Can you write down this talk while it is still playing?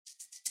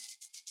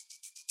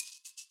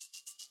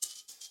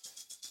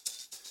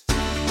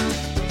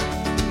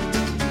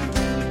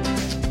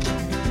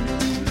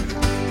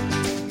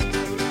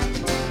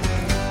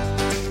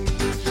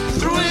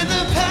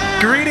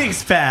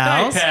Greetings,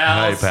 pals. Hey,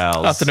 pals. Hey,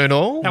 pals. Afternoon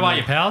all. How are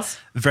you, pals?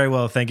 Very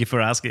well, thank you for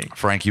asking.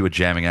 Frank, you were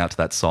jamming out to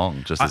that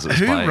song just as it was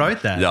Who playing.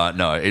 wrote that? Yeah,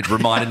 no, it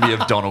reminded me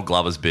of Donald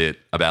Glover's bit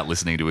about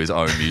listening to his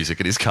own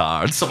music in his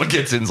car. And someone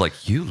gets in and is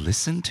like, you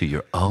listen to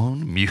your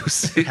own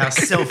music? How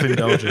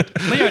self-indulgent.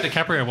 Leo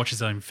DiCaprio watches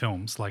his own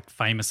films, like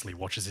famously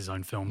watches his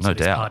own films No at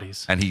his doubt.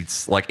 parties. And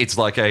he's like, it's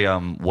like a,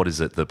 what is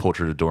it, the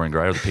portrait of Dorian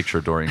Gray or the picture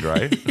of Dorian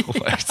Gray?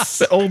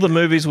 But all the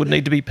movies would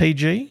need to be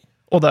PG,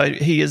 although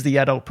he is the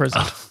adult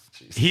present.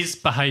 His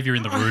behaviour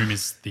in the room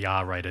is the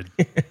R-rated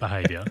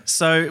behaviour.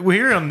 So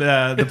we're here on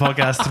the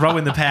podcast, Throw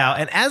in the Power,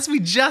 and as we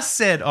just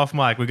said off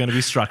mic, we're going to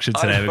be structured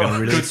today. We're going to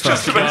really It's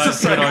just about to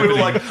say, we were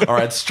like, all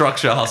right,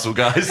 structure hustle,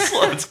 guys.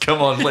 Let's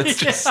come on. Let's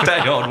just stay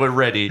on. We're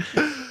ready.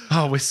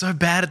 Oh, we're so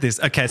bad at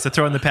this. Okay, so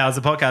Throw in the Power is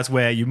a podcast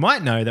where you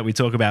might know that we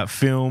talk about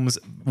films.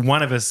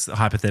 One of us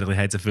hypothetically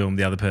hates a film.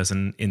 The other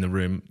person in the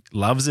room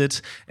loves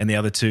it. And the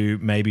other two,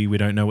 maybe we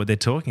don't know what they're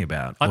talking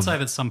about. I'd say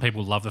that some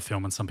people love the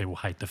film and some people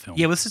hate the film.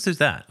 Yeah, let's just do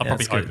that. I'll Yeah,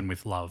 probably that's good. open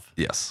with love.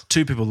 Yes.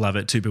 2 people love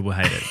it, 2 people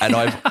hate it. And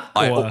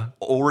I Or-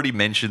 already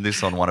mentioned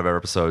this on one of our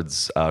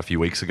episodes a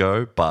few weeks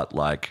ago, but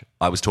like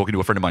I was talking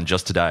to a friend of mine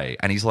just today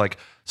and he's like,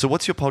 so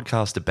what's your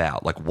podcast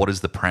about? Like, what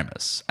is the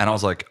premise? And I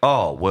was like,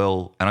 oh,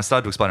 well, and I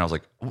started to explain. I was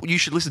like, well, you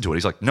should listen to it.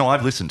 He's like, no,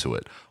 I've listened to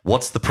it.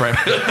 What's the premise?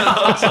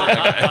 I was like,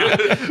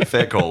 okay,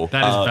 fair call.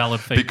 That is valid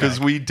feedback. Because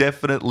we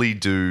definitely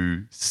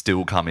do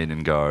still come in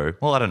and go,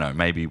 well, I don't know,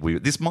 maybe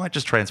this might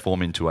just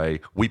transform into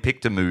we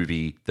picked a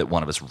movie that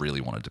one of us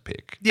really wanted to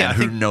pick. Yeah, and I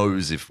who think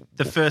knows if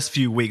the first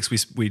few weeks,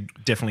 we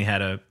definitely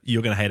had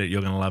you're going to hate it,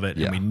 you're going to love it.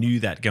 Yeah. And we knew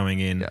that going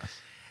in. Yeah.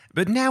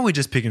 But now we're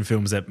just picking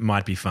films that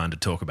might be fun to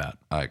talk about.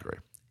 I agree.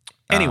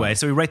 Anyway,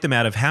 so we rate them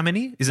out of how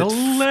many? Is it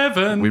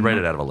 11. We rate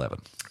it out of 11.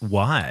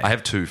 Why? I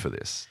have 2 for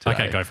this.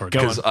 Okay, go for it. Go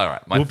on. Because, all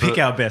right, We'll pick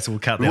our best. We'll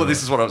cut them. Well,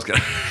 this is what I was going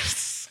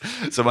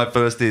to. So my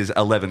first is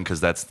 11 because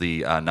that's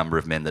the number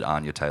of men that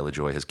Anya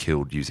Taylor-Joy has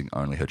killed using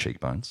only her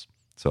cheekbones.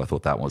 So I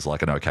thought that was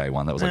like an okay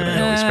one. That was like an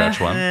early scratch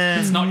one.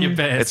 It's not your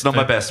best. It's not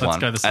my but best let's one.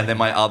 Go the And then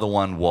my other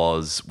one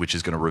was, which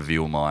is going to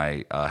reveal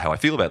my how I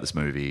feel about this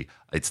movie.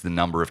 It's the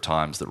number of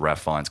times that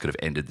Ralph Fiennes could have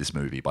ended this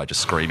movie by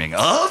just screaming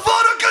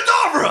 "Avada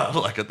Kedavra!"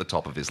 like at the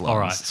top of his lungs. All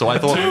right. So I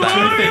thought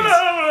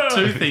that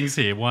two things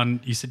here. One,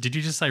 you said, did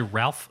you just say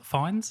Ralph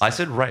Fiennes? I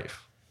said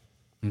Rafe.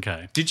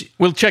 Okay. Did you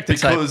We'll check the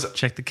tape. Because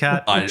check the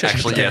cat? I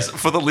actually, yes,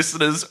 for the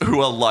listeners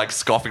who are like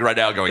scoffing right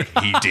now going,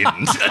 he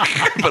didn't.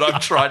 But I'm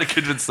trying to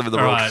convince them of the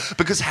All rule. right.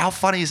 Because how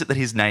funny is it that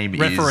his name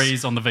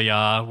Referees on the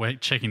VR, we're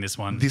checking this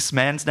one. this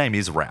man's name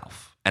is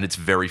Ralph. And it's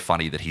very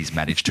funny that he's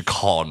managed to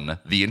con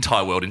the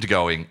entire world into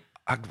going,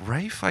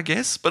 Rafe, I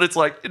guess? But it's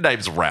like, your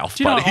name's Ralph,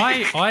 Do you know,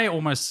 buddy. I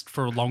almost,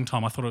 for a long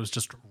time, I thought it was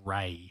just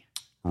Ray.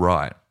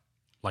 Right.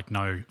 Like,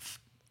 no.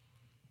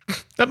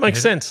 That makes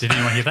sense. Did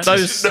anyone hear that?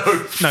 Those No.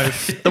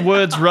 the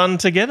words run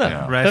together.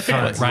 Yeah. Ray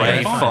Perfectly. Fiennes. Ray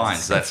Ray Fiennes.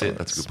 Fiennes. That's it.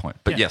 That's a good point.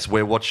 But Yeah. yes,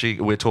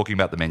 we're talking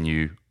about the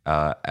menu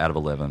out of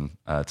 11.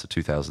 It's a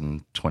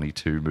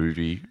 2022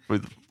 movie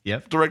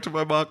directed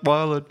by Mark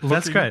Mylod.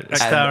 That's great.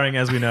 Starring,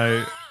 as we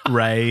know,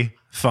 Ray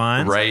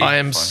Fiennes. Ray I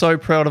am Fiennes. so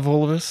proud of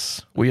all of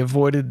us. We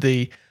avoided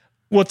the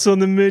what's on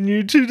the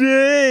menu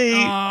today.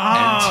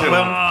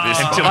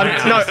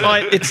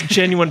 It's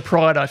genuine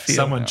pride, I feel.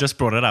 Someone just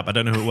brought it up. I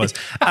don't know who it was.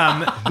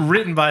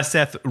 Written by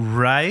Seth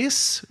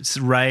Rice.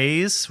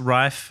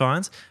 Rife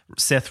Fiennes.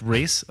 Seth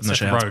Reese. I'm not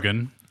Seth sure.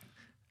 Rogen.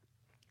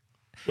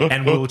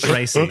 And Will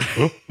Tracy.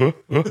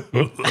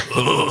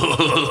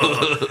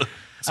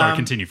 Sorry,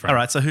 continue, Frank. All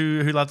right, so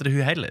who loved it,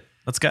 who hated it?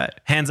 Let's go.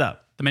 Hands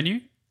up. The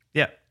menu?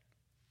 Yeah.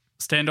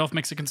 Standoff,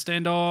 Mexican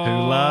standoff.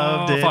 Who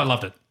loved it? I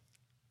loved it.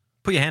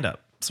 Put your hand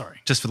up. Sorry.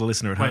 Just for the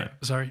listener at Wait, home.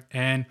 sorry.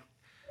 And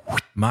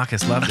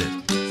Marcus loved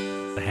it.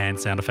 the hand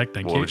sound effect,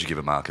 thank What you. would you give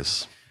it,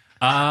 Marcus?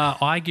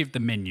 I give the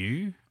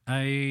menu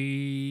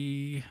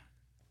a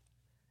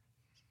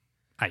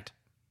 8.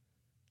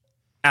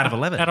 Out of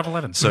 11. Out of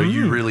 11. So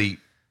you really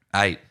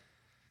ate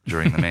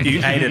during the menu.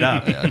 You ate it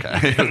up. Yeah,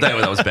 okay.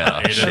 that was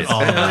better. Shit.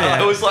 all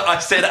It was like I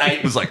said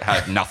 8 was like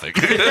had nothing.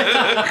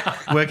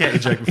 Work out your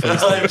joke before you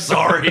start. I'm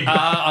sorry.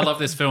 I love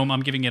this film.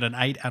 I'm giving it an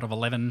 8 out of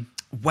 11.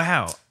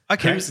 Wow.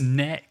 Okay. Who's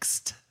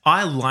next?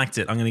 I liked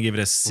it. I'm going to give it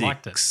a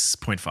Liked it.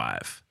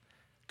 6.5.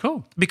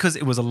 Cool. Because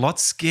it was a lot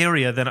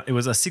scarier than it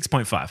was a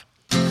 6.5.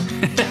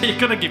 You're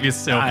going to give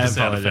yourself I the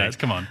sound apologize. effects.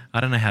 Come on.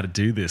 I don't know how to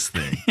do this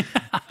thing.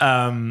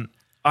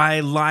 I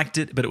liked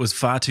it, but it was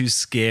far too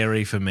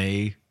scary for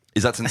me.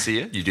 Is that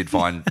sincere? You did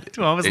find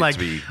Well, I was it like, to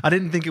be... I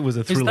didn't think it was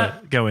a thriller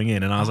that- going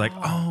in, and I was like,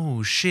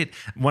 oh shit.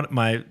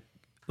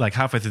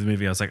 Halfway through the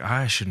movie, I was like,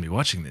 I shouldn't be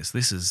watching this.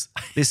 This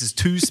is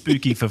too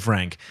spooky for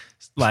Frank.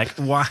 Like,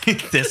 why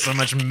is there so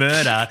much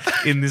murder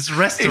in this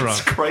restaurant?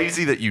 It's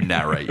crazy that you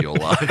narrate your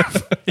life.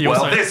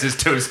 also- This is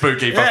too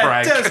spooky for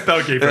Frank. Too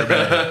spooky for me.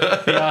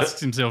 He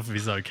asks himself if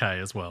he's okay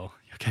as well.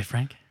 You okay,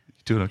 Frank?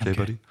 Doing okay,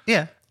 buddy?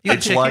 Yeah. You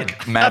It's check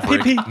like in.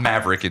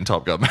 Maverick in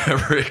Top Gun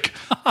Maverick.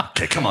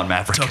 Okay, come on,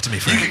 Maverick. Talk to me,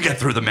 You Frank. can get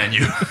through the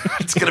menu.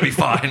 It's going to be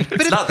fine.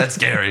 It's not that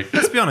scary.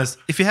 Let's be honest.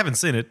 If you haven't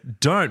seen it,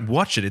 don't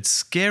watch it. It's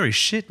scary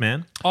shit,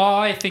 man.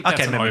 I think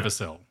that's Okay, an no.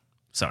 oversell.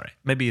 Sorry.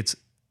 Maybe it's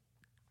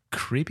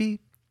creepy.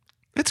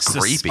 It's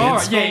creepy. Oh,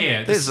 It's,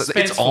 yeah. The it's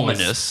suspenseful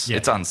ominous. is- yeah,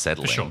 it's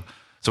unsettling. for sure.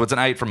 So it's an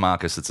 8 from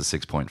Marcus. It's a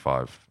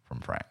 6.5 from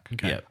Frank.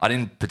 Okay. Yeah. I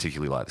didn't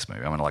particularly like this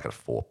movie. I'm going to like it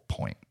a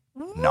 4.9.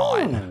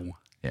 Ooh.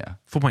 Yeah.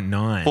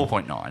 4.9.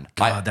 4.9.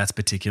 God, that's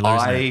particular,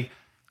 isn't it? I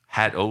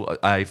had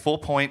a 4.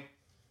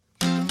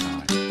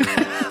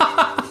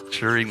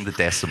 During the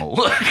decimal.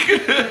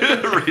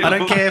 I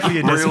don't care for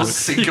your Real decimal.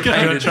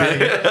 syncopated.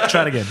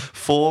 Try it again.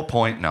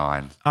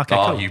 4.9. Okay,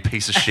 oh, cool. you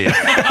piece of shit.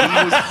 He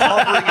was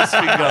hovering his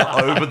finger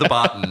over the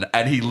button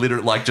and he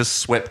literally like just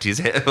swept his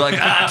head. Like,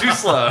 too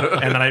slow.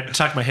 And then I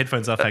chucked my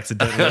headphones off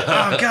accidentally.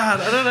 Oh, God,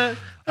 I don't know.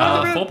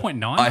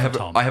 4.9 for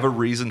Tom. I have a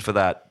reason for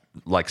that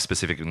like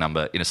specific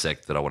number in a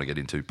sec that I want to get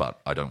into, but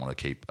I don't want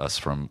to keep us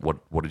from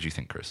what did you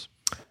think, Chris?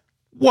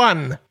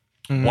 1.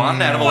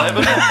 1 out of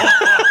 11.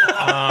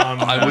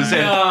 I was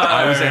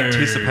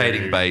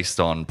anticipating based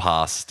on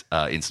past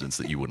incidents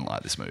that you wouldn't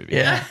like this movie.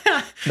 Yeah.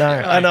 No,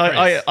 and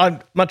Chris. I'm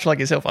much like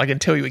yourself. I can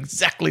tell you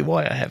exactly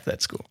why I have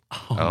that score.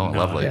 Oh,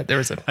 lovely. Yeah, there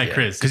is a. Hey, yeah.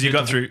 Chris. 'Cause you if got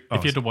had to- through-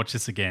 If you had to watch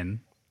this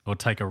again or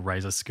take a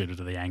razor scooter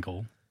to the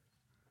ankle.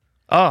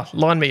 Oh,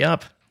 line me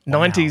up.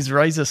 90s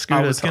razor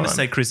scooter I was going to time.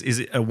 say, Chris, is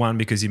it a 1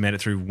 because you made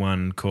it through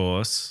one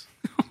course?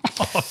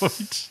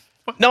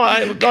 No,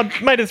 I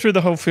made it through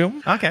the whole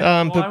film. Okay.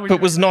 Why would But you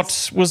was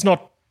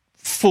not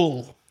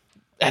full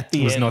at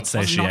the Was end. not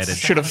satiated.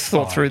 Should have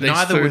thought through these.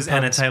 Neither food was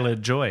Anna puns.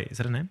 Taylor-Joy. Is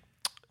that her name?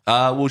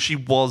 Well, she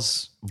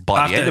was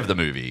by the end of the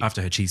movie.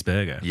 After her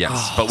cheeseburger.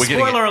 Yes, but we're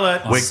getting Spoiler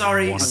alert. We're,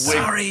 Sorry.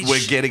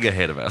 we're getting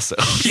ahead of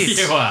ourselves.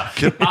 You are.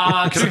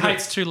 Two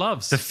hates, two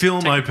loves. The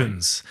film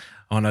opens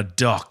on a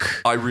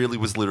dock. I really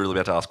was literally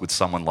about to ask, would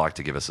someone like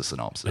to give us a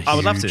synopsis? I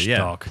would love to, Huge yeah.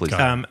 dock. Please.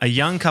 A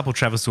young couple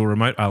travels to a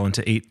remote island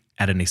to eat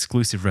at an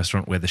exclusive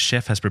restaurant where the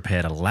chef has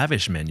prepared a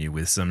lavish menu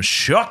with some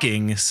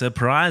shocking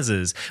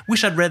surprises.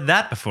 Wish I'd read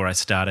that before I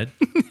started.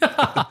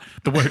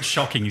 The word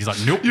shocking. He's like,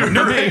 nope.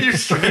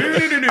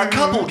 A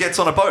couple gets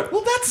on a boat.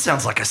 Well, that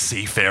sounds like a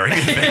seafaring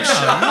adventure.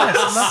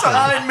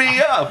 Sign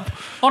me up.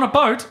 On a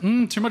boat?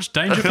 Too much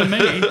danger for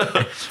me.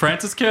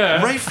 Francis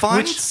Kerr. Ray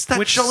Fiennes,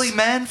 that jolly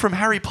man from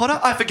Harry Potter.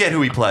 I forget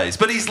who he plays,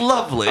 but he's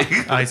lovely.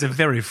 He's a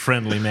very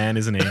friendly man,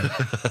 isn't he?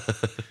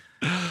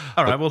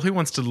 All right, well, who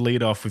wants to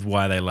lead off with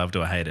why they loved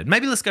or hated?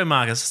 Maybe let's go,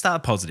 Marcus.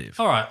 Start positive.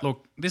 All right,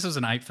 look, this was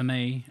an 8 for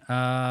me.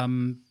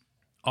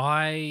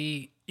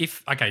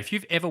 If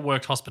you've ever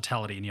worked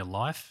hospitality in your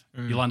life,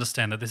 you'll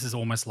understand that this is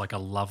almost like a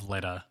love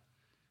letter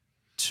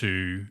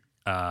to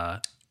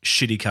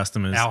Shitty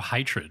customers our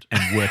hatred.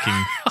 and working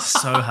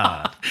so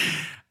hard.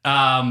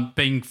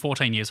 Being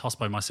 14 years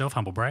hospo myself,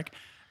 humble brag.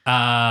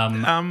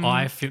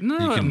 I feel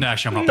no,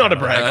 actually, I'm Not a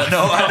proud of brag. No,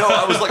 I know.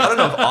 I was like, I don't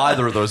know if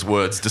either of those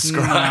words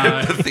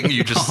describe the thing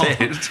you just said.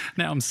 that.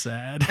 Now I'm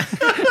sad.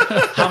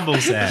 Humble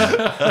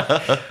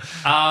sad.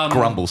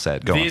 Grumble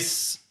said. Go on.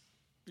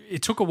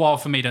 It took a while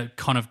for me to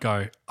kind of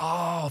go,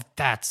 oh,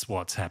 that's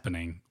what's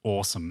happening.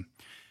 Awesome.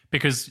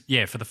 Because,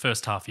 yeah, for the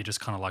first half, you're just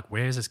kind of like,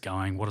 where's this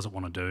going? What does it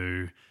want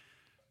to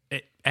do?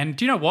 And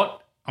do you know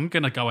what? I'm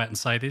going to go out and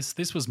say this.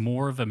 This was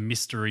more of a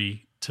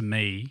mystery to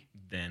me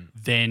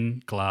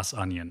than Glass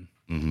Onion.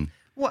 Mm-hmm.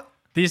 What?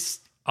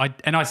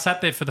 I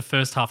sat there for the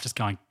first half just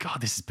going,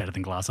 God, this is better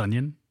than Glass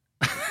Onion.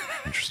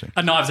 Interesting.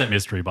 A Knives Out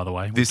mystery, by the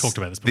way. We've talked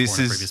about this before in a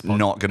previous This is pod.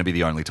 not going to be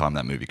the only time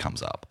that movie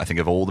comes up. I think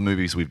of all the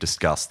movies we've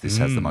discussed, this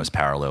has the most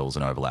parallels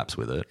and overlaps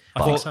with it. I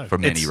But think so. for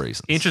many It's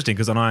reasons. interesting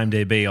because on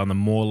IMDb, on the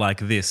More Like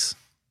This,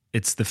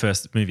 it's the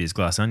first movie is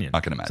Glass Onion. I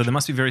can imagine. So they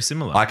must be very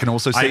similar. I can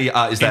also see,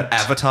 is that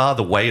Avatar,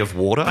 The Way of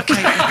Water?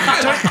 Okay.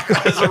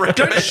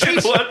 Don't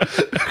shoot one.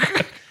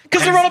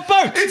 Because they're on a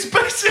boat. It's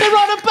basically They're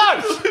on a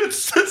boat.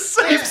 It's the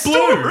same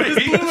story.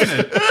 There's blue in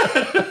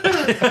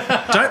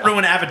it. Don't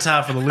ruin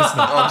Avatar for the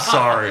listener. I'm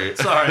sorry.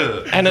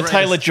 Anna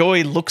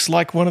Taylor-Joy looks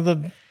like one of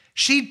the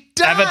She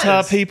does.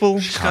 Avatar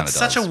people. She's got Kinda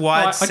such does. a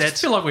wide I set.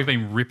 just feel like we've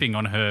been ripping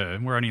on her.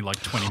 We're only like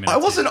 20 minutes. I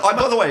wasn't.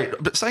 By the way,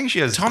 but saying she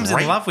has Tom's in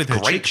great, love with her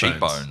great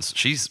cheekbones.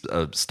 She's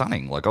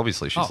stunning. Like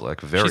obviously, she's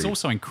like very. She's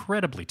also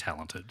incredibly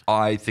talented.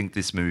 I think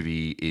this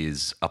movie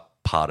is a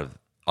part of.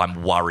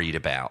 I'm worried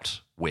about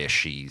where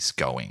she's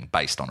going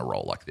based on a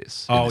role like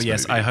this. in Oh this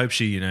yes, movie. I hope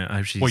she. I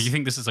hope she's Well, you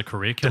think this is a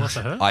career killer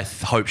for her? I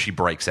hope she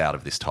breaks out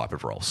of this type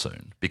of role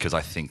soon because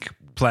I think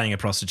playing a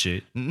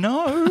prostitute.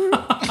 no,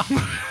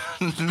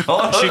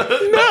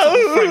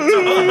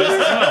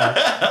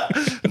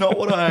 not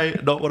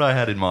what I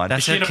had in mind.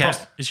 That's Is she, her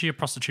cat. is she a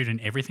prostitute in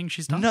everything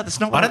she's done? No, that's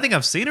not. I What don't think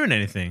I've seen her in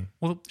anything.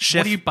 Well, Chef,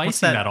 what are you what's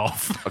basing that? that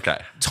off? Okay,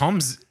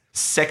 Tom's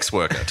sex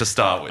worker to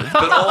start with,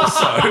 but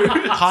also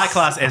high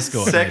class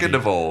escort. second maybe.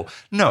 of all,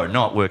 no,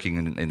 not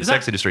working in the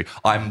sex industry.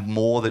 I'm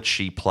more that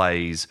she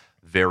plays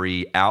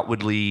very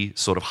outwardly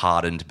sort of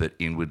hardened but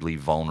inwardly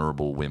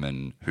vulnerable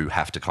women who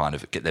have to kind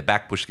of get their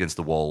back pushed against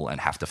the wall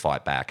and have to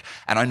fight back.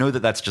 And I know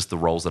that that's just the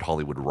roles that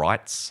Hollywood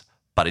writes,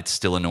 but it's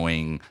still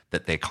annoying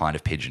that they're kind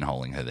of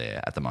pigeonholing her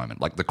there at the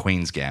moment. Like the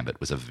Queen's Gambit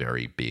was a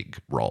very big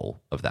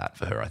role of that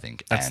for her, I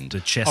think. That's and the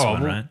chess Oh,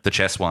 one, well, right? the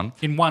chess one,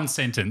 In one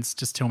sentence,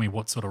 just tell me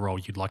what sort of role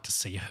you'd like to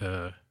see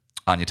her,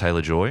 Anya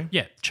Taylor-Joy.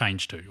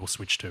 change to or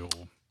switch to.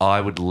 Or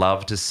I would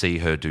love to see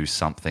her do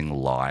something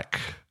like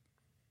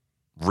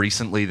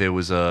recently there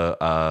was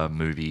a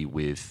movie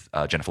with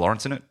Jennifer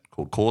Lawrence in it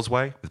called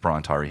Causeway with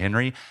Brian Tyree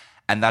Henry.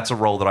 And that's a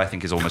role that I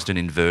think is almost an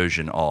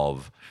inversion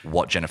of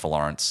what Jennifer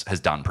Lawrence has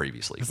done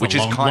previously, which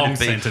is kind of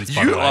being.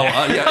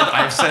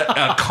 I've said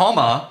a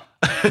comma.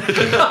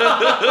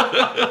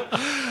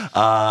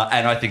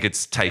 And I think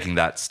it's taking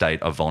that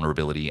state of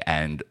vulnerability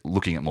and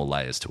looking at more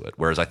layers to it.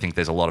 Whereas I think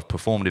there's a lot of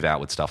performative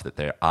outward stuff that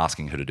they're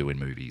asking her to do in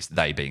movies,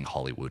 they being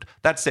Hollywood.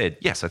 That said,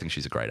 yes, I think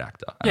she's a great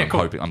actor. And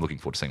I'm looking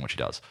forward to seeing what she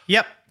does.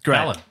 Yep. Great.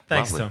 Valid.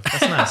 Thanks, Lovely. Tom.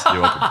 That's nice.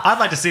 You're welcome. I'd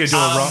like to see her do a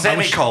rom.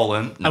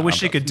 Semicolon. I wish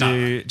she could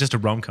do just a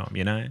rom-com,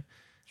 you know?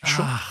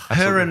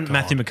 Her and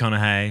Matthew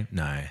McConaughey.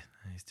 No,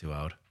 he's too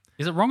old.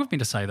 Is it wrong of me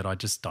to say that I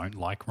just don't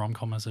like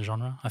rom-com as a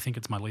genre? I think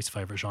it's my least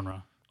favorite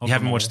genre. You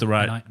haven't watched the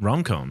right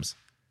rom-coms.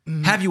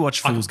 Have you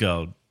watched Fool's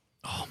Gold?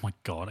 Oh my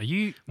God. Are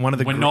you? One of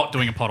the We're not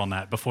doing a pod on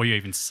that before you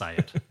even say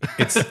it.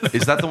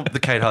 Is that the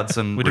Kate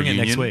Hudson We're doing it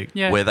reunion next week.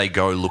 Yeah. where they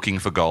go looking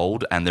for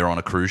gold and they're on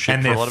a cruise ship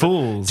And for a they're lot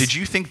fools. of it? Did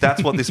you think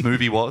that's what this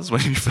movie was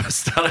when you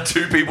first started?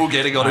 Two people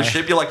getting on a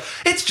ship. You're like,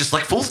 it's just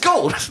like Fool's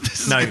Gold.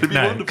 This is No, gonna be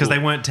no, wonderful. because they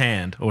weren't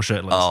tanned or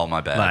shirtless. Oh,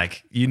 my bad.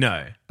 Like, you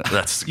know.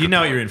 That's a You good know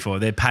what point. you're in for.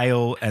 They're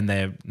pale and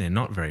they're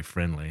not very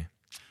friendly.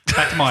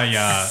 Back to my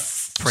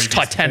previous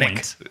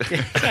Titanic.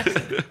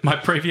 point. My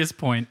previous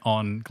point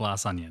on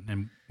Glass Onion,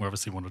 and we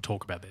obviously want to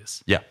talk about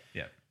this. Yeah.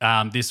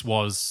 Yeah. This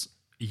was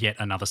yet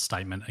another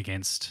statement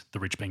against the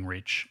rich being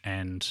rich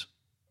and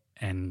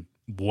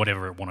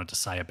whatever it wanted to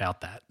say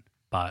about that.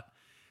 But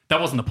that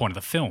wasn't the point of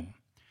the film.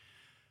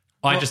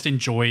 I just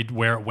enjoyed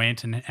where it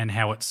went and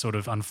how it sort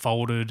of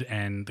unfolded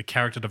and the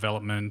character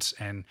development.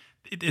 And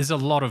there's a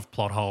lot of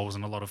plot holes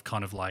and a lot of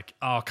kind of like,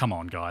 oh, come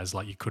on, guys.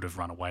 Like you could have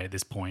run away at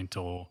this point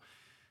or,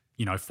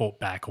 you know, fought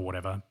back or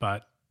whatever.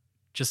 But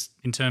just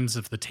in terms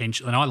of the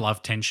tension, and I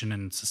love tension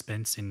and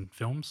suspense in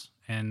films,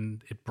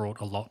 and it brought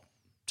a lot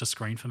to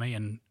screen for me.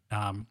 And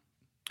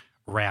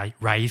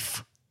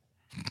Rafe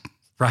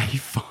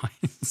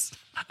Fiennes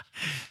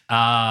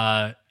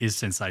is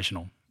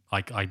sensational.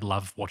 Like I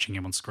love watching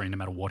him on screen no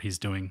matter what he's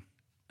doing,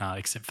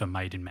 except for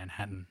Made in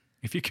Manhattan.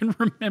 If you can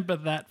remember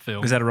that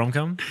film. Is that a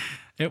rom-com?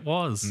 It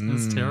was. It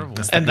was terrible.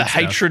 And the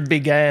hatred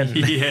began.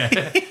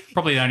 Yeah.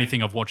 Probably the only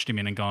thing I've watched him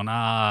in and gone,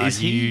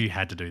 you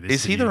had to do this.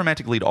 Is he the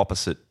romantic lead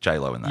opposite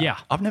J-Lo in that? Yeah.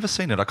 I've never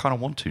seen it. I kind of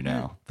want to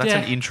now. That's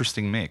an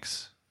interesting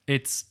mix.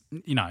 It's,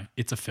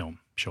 it's a film,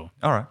 sure.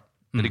 All right.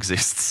 It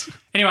exists.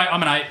 Anyway,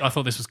 I'm an 8. I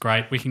thought this was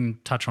great. We can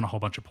touch on a whole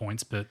bunch of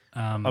points, but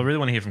I really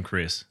want to hear from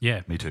Chris.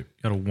 yeah. Me too.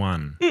 Got a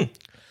 1.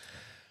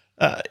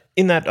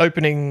 In that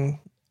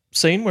opening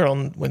scene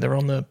when they're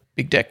on the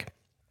big deck,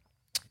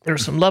 there are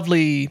some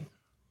lovely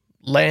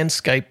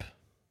landscape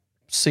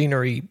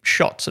scenery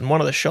shots, and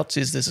one of the shots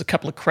is there's a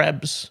couple of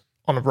crabs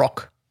on a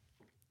rock,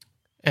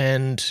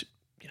 and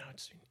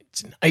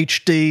it's in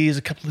HD. There's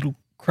a couple of little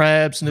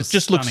crabs, and it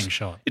just looks stunning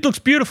shot. It looks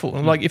beautiful.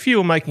 And like if you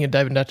were making a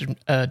David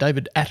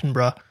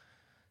Attenborough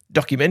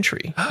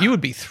documentary, you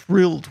would be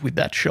thrilled with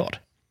that shot.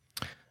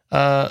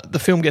 The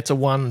film gets a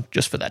 1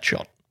 just for that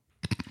shot.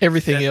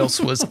 Everything else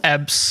was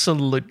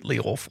absolutely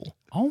awful.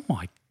 Oh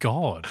my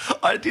God.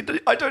 I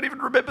don't even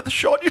remember the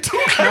shot you're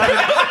talking about.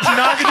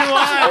 Neither do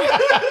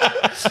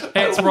I.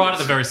 It's right at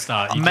the very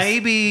start.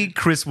 Maybe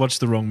Chris watched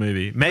the wrong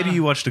movie. Maybe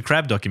you watched a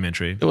crab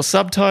documentary. There were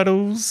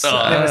subtitles.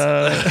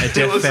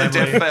 It was a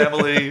deaf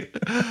family.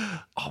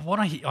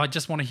 I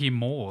just want to hear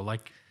more.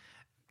 Like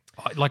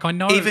I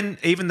know.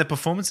 Even the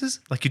performances?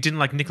 Like you didn't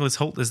like Nicholas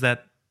Hoult as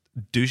that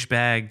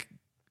douchebag?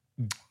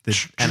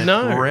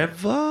 No.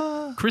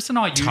 Forever? Chris and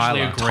I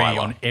usually agree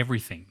Tyler. on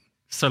everything.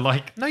 So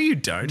like No, you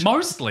don't.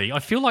 mostly, I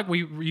feel like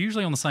we're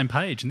usually on the same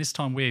page, and this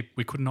time we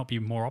could not be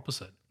more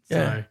opposite.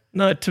 Yeah. So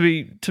No, to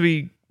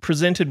be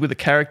presented with a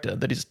character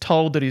that is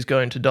told that he's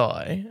going to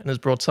die and has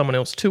brought someone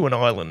else to an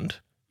island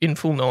in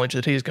full knowledge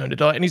that he is going to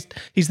die, and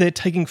he's there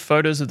taking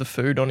photos of the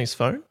food on his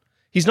phone.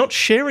 He's not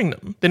sharing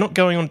them. They're not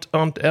going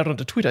out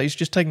onto Twitter. He's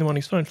just taking them on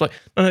his phone. It's like,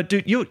 no,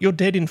 dude, you're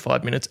dead in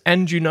 5 minutes,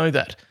 and you know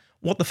that.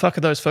 What the fuck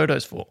are those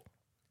photos for?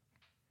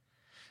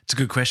 It's a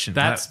good question.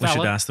 That's we should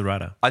valid. ask the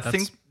writer. I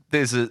think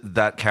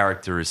that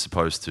character is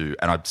supposed to,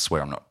 and I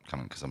swear I'm not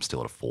coming because I'm still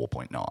at a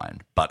 4.9,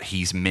 but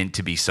he's meant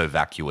to be so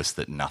vacuous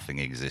that nothing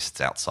exists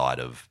outside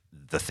of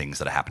the things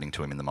that are happening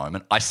to him in the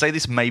moment. I say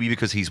this maybe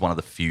because he's one of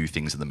the few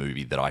things in the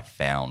movie that I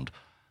found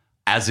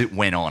as it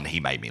went on, he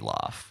made me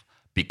laugh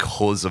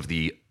because of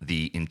the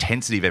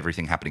intensity of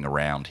everything happening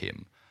around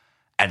him.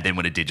 And then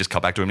when it did just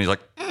cut back to him, he's like,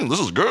 this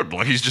is good.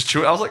 Like he's just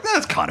chewing. I was like,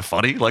 that's kind of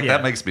funny. Like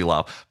that makes me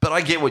laugh. But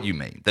I get what you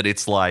mean, that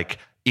it's like,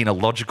 in a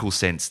logical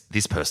sense,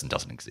 this person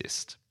doesn't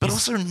exist. But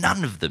also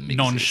none of them exist.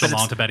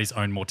 nonchalant about his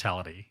own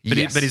mortality. But,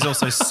 Yes. but he's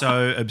also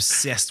so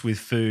obsessed with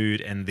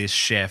food and this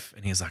chef,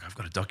 and he's like, I've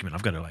got to document.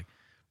 I've got to like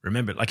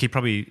remember it. Like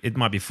it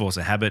might be force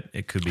of habit.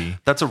 It could be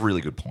That's a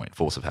really good point.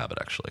 Force of habit,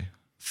 actually.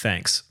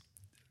 thanks.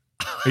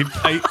 Fuck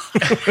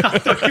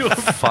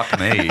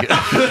me.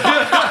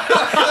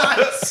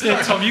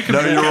 Tom, you can.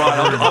 No, you're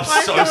right. I'm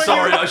so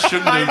sorry. I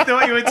shouldn't I have.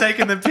 thought you were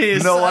taking the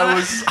piss. No, I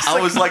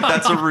was like,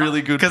 that's a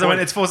really good because I point.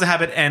 went, it's force of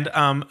habit, and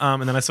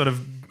then I sort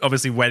of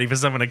obviously waiting for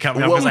someone to come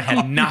up because I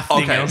had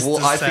nothing else to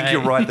say. I think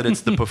you're right that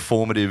it's the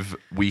performative.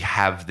 We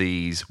have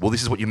these. Well,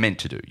 this is what you're meant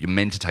to do. You're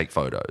meant to take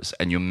photos,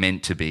 and you're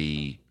meant to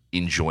be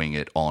enjoying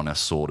it on a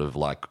sort of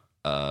like,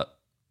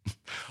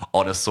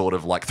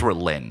 through a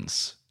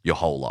lens your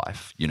whole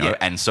life, you know? Yeah.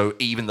 And so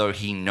even though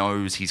he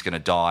knows he's going to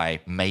die,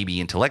 maybe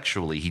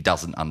intellectually he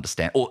doesn't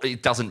understand, or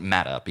it doesn't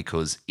matter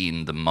because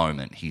in the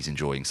moment he's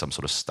enjoying some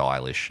sort of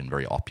stylish and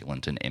very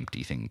opulent and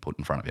empty thing put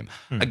in front of him.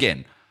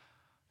 Again,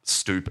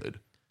 stupid,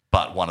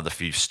 but one of the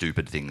few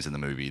stupid things in the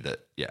movie that,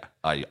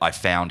 I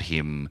found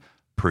him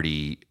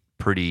pretty.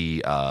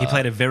 He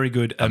played a very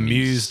good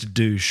amused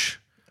douche.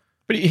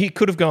 But he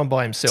could have gone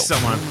by himself.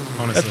 Someone,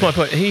 honestly. That's my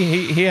point.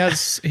 He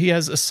has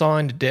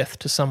assigned death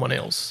to someone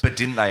else. But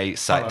didn't they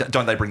say?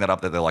 Don't they bring that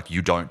up that they're like,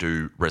 you don't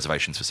do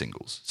reservations for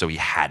singles, so he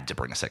had to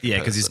bring a second. Yeah,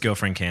 because his person.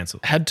 girlfriend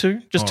cancelled. Had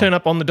to just turn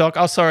up on the dock.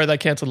 Oh, sorry, they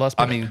cancelled last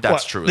minute. I mean,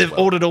 that's true as They've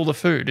well. ordered all the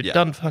food. It Yeah.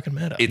 doesn't fucking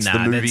matter. It's the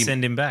Then movie.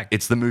 send him back.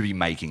 It's the movie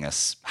making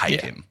us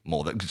hate him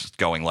more than just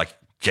going like,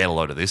 get a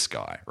load of this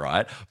guy,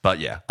 right? But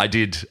yeah, I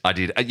did.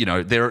 You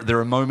know, there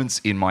are moments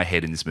in my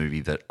head in this movie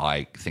that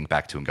I think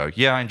back to and go,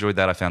 yeah, I enjoyed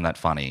that. I found that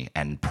funny,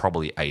 and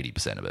probably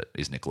 80% of it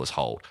is Nicholas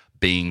Hoult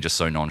being just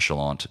so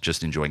nonchalant,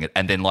 just enjoying it.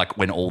 And then like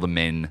when all the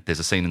men, there's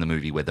a scene in the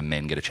movie where the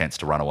men get a chance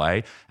to run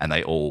away and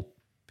they all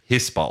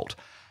piss bolt.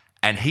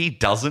 And he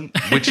doesn't,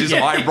 which is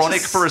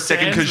ironic for a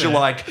second because you're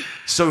like,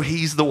 so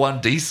he's the one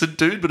decent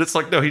dude, but it's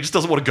like, no, he just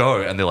doesn't want to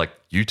go. And they're like,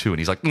 you too. And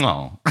he's like,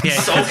 no. Yeah.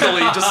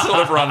 Sulkily just sort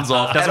of runs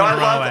off. Doesn't And want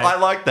to run away. I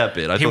like that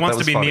bit. He thought wants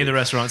that to be was near funny. the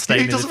restaurant, stay He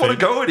near the doesn't want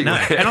to food. go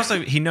anywhere. No. And also,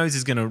 he knows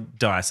he's going to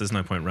die, so there's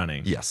no point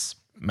running. Yes.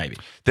 Maybe.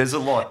 There's a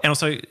lot. And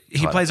also,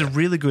 he plays a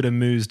really good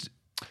amused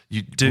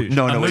dude.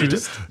 No, what you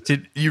Amused?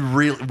 did. You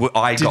really. Well,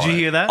 I got it. Did you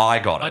hear that? I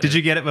got it. Did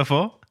you get it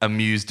before?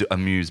 Amused.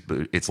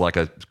 It's like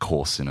a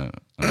course in a.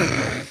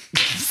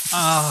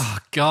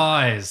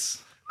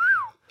 Guys.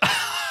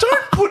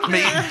 Don't put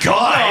me,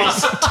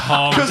 guys,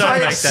 Tom, because don't I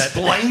make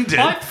explained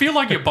I it. feel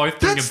like you're both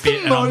doing That's a bit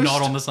the and I'm most-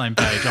 not on the same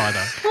page either.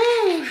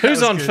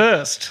 Who's on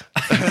first?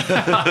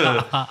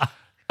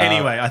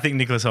 Anyway, I think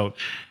Nicholas Hoult,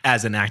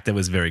 as an actor,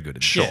 was very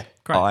good. Sure. Yeah.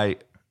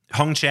 Great.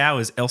 Hong Chow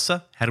is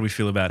Elsa. How do we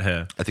feel about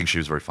her? I think she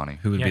was very funny.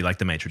 Who would be Yeah. like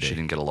the maitre She d'?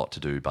 didn't get a lot to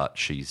do, but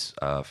she's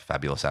a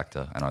fabulous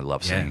actor, and I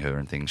love seeing her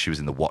and things. She was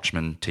in the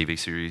Watchmen TV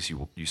series.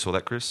 You saw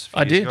that, Chris? a few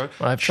I years did. ago?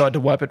 I've tried to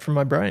wipe it from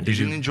my brain. Did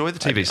you enjoy the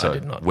TV show? I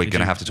did not. We're Did going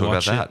to you have to talk about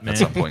watch that it, man? at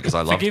some point because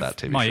I loved Forgive that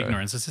TV my show.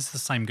 ignorance. Is this the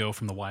same girl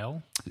from The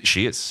Whale?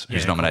 She is.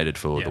 Who's Yeah, nominated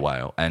for cool. The Yeah.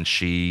 Whale. And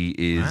she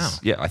is, Wow.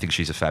 yeah, I think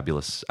she's a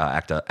fabulous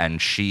actor.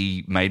 And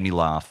she made me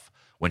laugh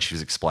when she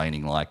was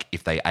explaining, like,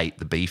 if they ate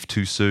the beef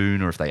too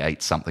soon or if they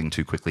ate something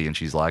too quickly. And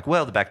she's like,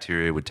 well, the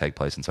bacteria would take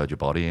place inside your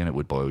body and it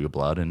would boil your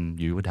blood and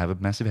you would have a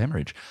massive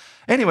hemorrhage.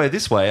 Anyway,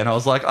 this way. And I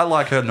was like, I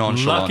like her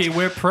nonchalance. Lucky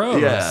we're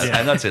pros. Yeah,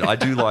 and that's it.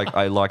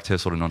 I liked her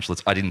sort of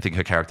nonchalance. I didn't think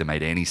her character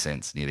made any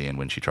sense near the end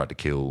when she tried to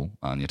kill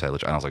Anya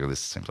Taylor-Joy. And I was like, oh, this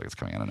seems like it's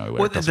coming out of nowhere.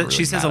 Well, It doesn't she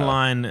really says a matter.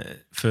 line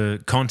for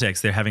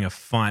context. They're having a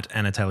fight.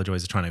 Anna Taylor-Joy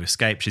is trying to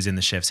escape. She's in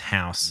the chef's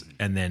house,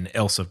 and then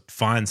Elsa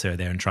finds her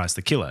there and tries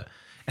to kill her.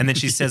 And then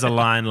she says a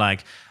line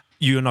like,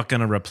 "You're not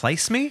going to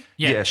replace me."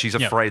 Yeah, she's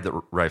afraid that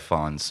Rafe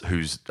Fiennes,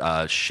 who's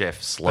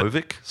chef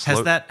Slovak.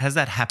 Has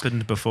that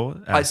happened before?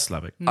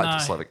 Slavic. No.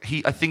 Slavic.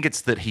 I think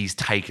it's that he's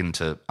taken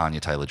to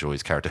Anya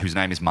Taylor-Joy's character, whose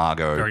name is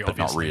Margot, Very but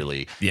not obviously.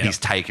 really. Yeah. He's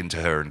taken to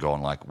her and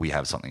gone like, we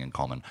have something in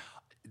common.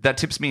 That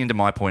tips me into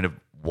my point of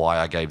why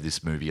I gave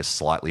this movie a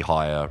slightly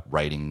higher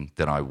rating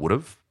than I would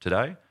have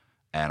today.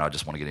 And I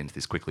just want to get into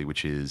this quickly,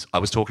 which is I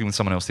was talking with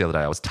someone else the other day.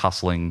 I was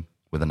tussling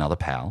with another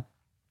pal.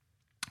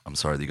 I'm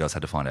sorry that you guys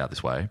had to find out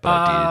this way, but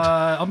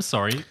I I'm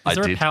sorry. Is I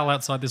there did. a pal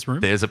outside this room?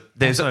 did.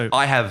 Also-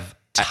 I have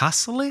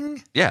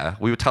Tussling? Yeah,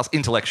 we were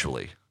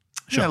intellectually.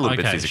 Sure. A little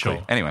bit Okay, physically.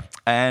 sure. Anyway,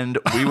 and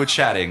we were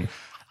chatting.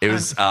 It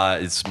was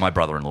it's my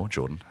brother-in-law,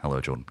 Jordan. Hello,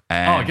 Jordan.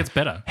 And it gets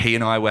better. He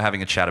and I were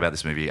having a chat about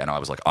this movie, and I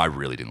was like, I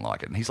really didn't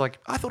like it. And he's like,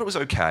 I thought it was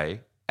okay.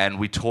 And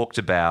we talked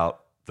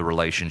about the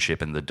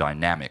relationship and the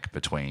dynamic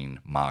between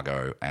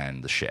Margot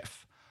and the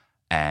chef.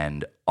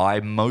 And I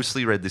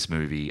mostly read this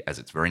movie, as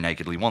it's very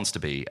nakedly wants to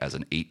be, as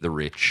an eat the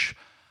rich,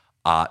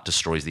 art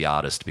destroys the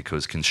artist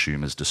because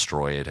consumers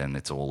destroy it and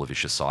it's all a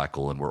vicious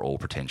cycle and we're all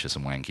pretentious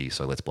and wanky,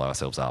 so let's blow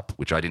ourselves up,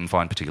 which I didn't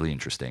find particularly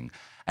interesting.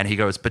 And he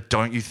goes, but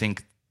don't you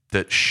think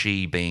that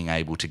she being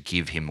able to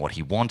give him what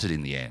he wanted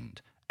in the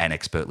end and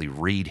expertly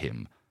read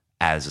him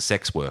as a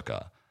sex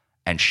worker,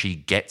 and she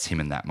gets him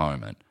in that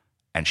moment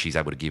and she's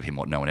able to give him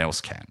what no one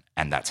else can,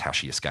 and that's how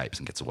she escapes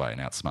and gets away and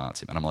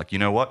outsmarts him. And I'm like, you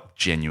know what?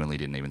 Genuinely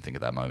didn't even think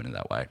of that moment in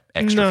that way.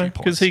 Extra No, few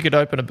because points. he could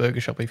open a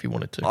burger shop if he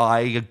wanted to.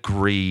 I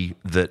agree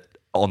that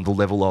on the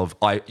level of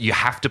you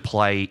have to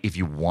play if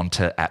you want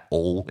to at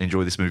all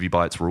enjoy this movie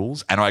by its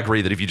rules. And I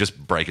agree that if you just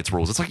break its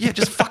rules, it's like, yeah,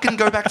 just fucking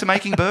go back to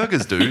making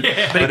burgers, dude. But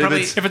if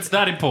probably- it's, If it's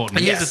that important.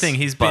 But here's the Yes, thing: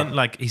 he's but- been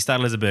like he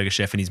started as a burger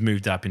chef and he's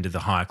moved up into the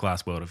higher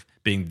class world of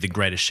being the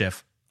greatest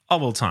chef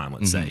of all time.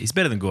 Let's say he's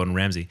better than Gordon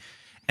Ramsay,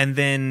 and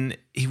then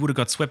he would have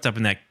got swept up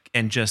in that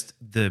and just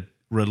the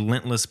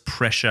relentless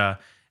pressure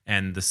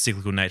and the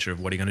cyclical nature of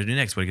what are you going to do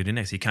next? What are you going to do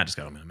next? You can't just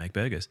go, I'm going to make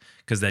burgers,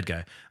 because they'd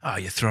go, oh,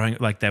 you're throwing,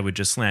 like they would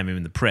just slam him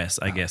in the press.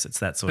 I guess it's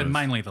that sort But of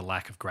mainly the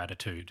lack of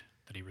gratitude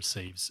that he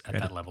receives at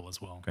that level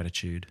as well.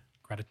 gratitude.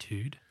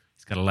 Gratitude?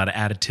 He's got a lot of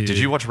attitude. Did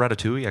you watch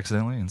Ratatouille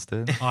accidentally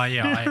instead? Oh,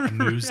 yeah, I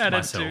amused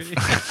myself.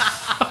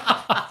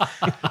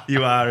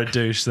 You are a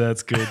douche. So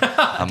that's good.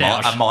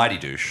 A mighty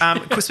douche.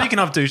 Speaking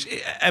of douche,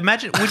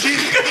 imagine, would you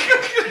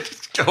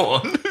Go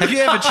on. have you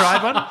ever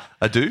tried one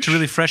A douche? to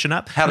really freshen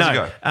up? How does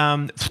it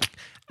go?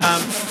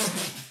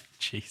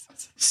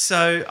 Jesus.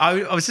 So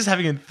I was just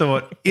having a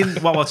thought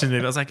while watching the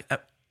movie. I was like,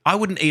 I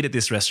wouldn't eat at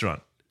this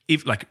restaurant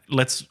if, like,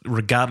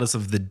 regardless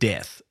of the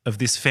depth of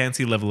this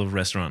fancy level of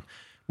restaurant.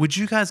 Would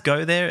you guys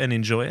go there and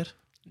enjoy it?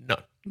 No.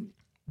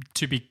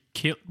 To be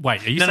killed.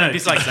 Wait, are you No, saying no,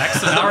 this like- exact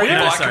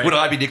scenario? Would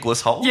I be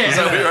Nicholas Holt? Yeah. Is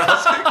that what you're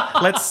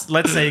asking?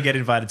 Let's say you get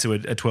invited to a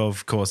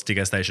 12-course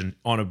degustation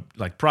on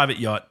a private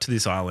yacht to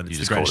this island. You It's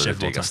just the called greatest it a chef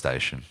of all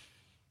time. degustation.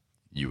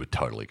 You would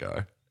totally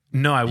go.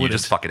 No, I You wouldn't.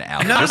 just fucking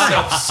out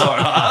yourself so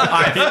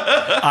hard.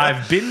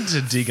 I've been to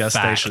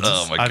degustations.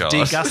 Oh my I've God.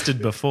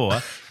 degusted before,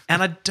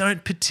 and I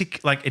don't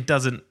it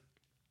doesn't.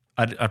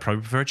 I'd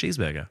probably prefer a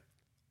cheeseburger.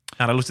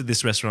 And I looked at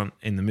this restaurant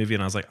in the movie,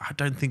 and I was like, I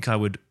don't think I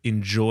would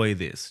enjoy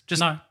this. Just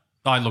No.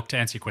 I look, to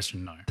answer your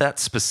question, no. That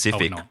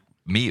specific not.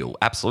 meal,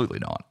 absolutely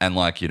not. And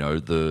like, you know,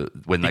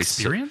 when they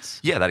Experience?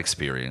 yeah, that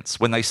experience.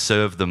 When they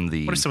serve them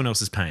the what if someone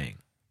else is paying?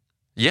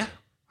 yeah,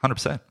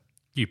 100%.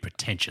 You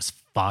pretentious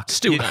fuck.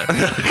 Still no.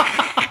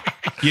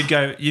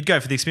 You'd go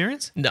for the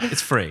experience? No.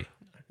 It's free.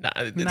 No.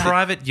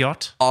 Private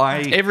yacht.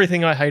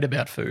 Everything I hate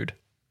about food.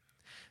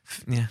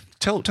 Yeah.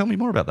 Tell me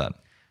more about that.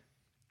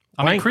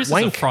 I mean, Wank- Chris is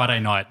wank. a Friday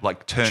night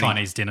Like turning-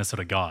 Chinese dinner sort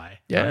of guy.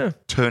 Yeah.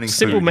 Turning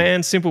Simple food-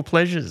 man, simple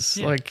pleasures.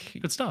 Yeah, Like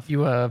good stuff.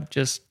 You are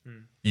just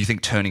You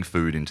think turning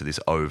food into this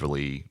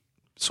overly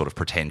sort of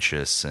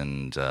pretentious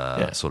and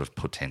sort of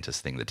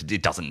portentous thing that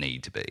it doesn't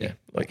need to be.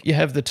 like you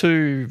have the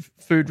two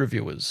food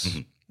reviewers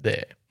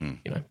there. You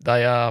know,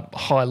 they are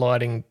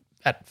highlighting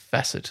that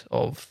facet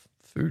of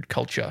food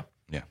culture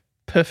Yeah.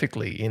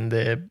 perfectly in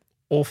their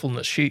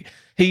awfulness.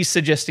 He's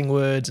suggesting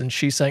words and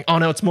she's saying, "Oh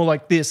no, it's more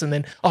like this," and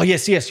then, "Oh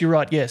yes, you're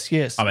right, yes."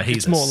 Oh, but he's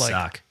it's more like.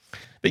 suck.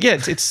 But yeah,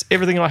 it's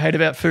everything I hate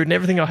about food and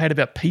everything I hate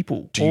about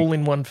people all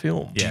in one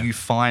film. Yeah. Do you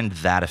find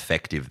that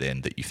effective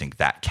then, that you think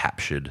that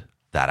captured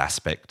that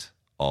aspect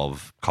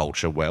of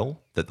culture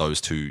well? That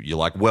those two, you're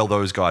like, well,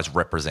 those guys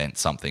represent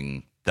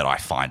something that I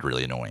find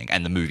really annoying,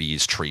 and the movie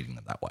is treating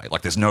them that way.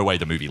 Like, there's no way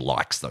the movie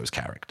likes those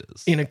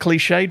characters. In a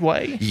cliched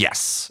way.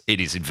 Yes,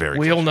 it is very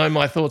We all know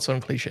my thoughts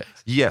on cliches.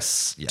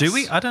 Yes. Do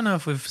we? I don't know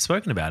if we've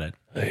spoken about it.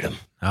 Hate them.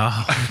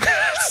 Oh.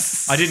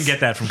 I didn't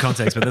get that from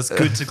context, but that's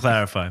good to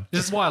clarify.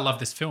 This is why I love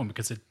this film,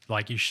 because it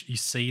like you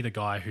see the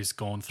guy who's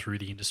gone through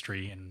the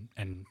industry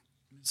and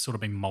sort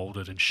of been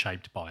molded and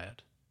shaped by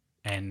it,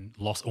 and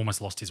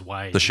almost lost his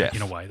way. The chef.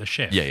 in a way, the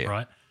chef. Yeah, yeah.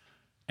 Right.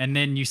 And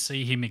then you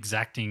see him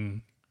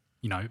exacting,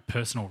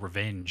 personal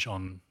revenge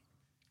on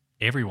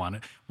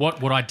everyone.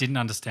 What I didn't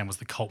understand was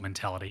the cult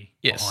mentality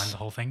Yes. behind the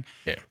whole thing.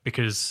 Yeah.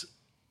 Because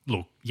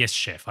look, yes,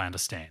 chef, I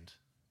understand.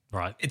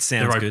 Right. It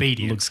sounds They're good.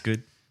 obedient, Looks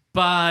good.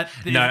 but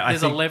there's, No, I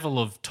there's a think- level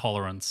of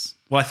tolerance.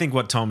 Well, I think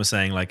what Tom was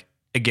saying, like,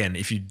 again,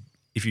 if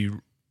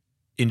you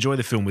enjoy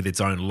the film with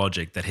its own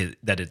logic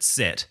that it's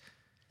set,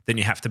 then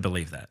you have to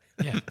believe that.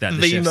 Yeah. That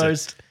The chef said-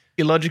 most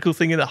illogical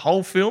thing in the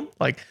whole film,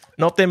 like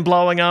not them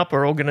blowing up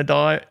or all going to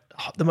die.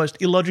 The most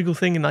illogical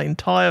thing in the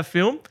entire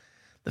film,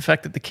 the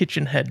fact that the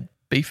kitchen had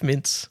beef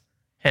mince,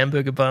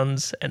 hamburger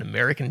buns, and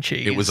American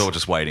cheese. It was all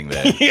just waiting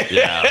there.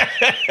 Yeah.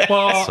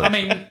 Well, I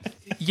mean,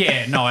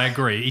 yeah, no, I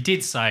agree. He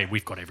did say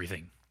we've got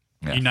everything.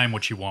 Yeah. You name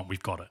what you want,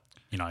 we've got it.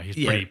 He's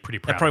Yeah, pretty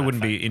proud. That probably of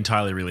wouldn't that be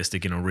entirely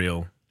realistic in a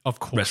real Of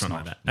course restaurant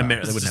not. like that.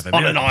 They wouldn't have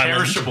on an American-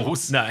 island.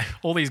 Perishables. No.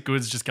 All these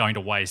goods just going to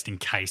waste in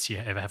case you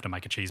ever have to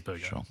make a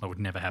cheeseburger. That would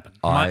never happen.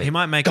 He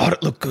might make God,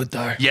 it looked good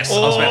though. Yes, I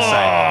was about to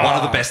say, one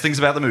of the best things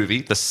about the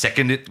movie, the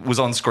second it was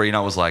on screen,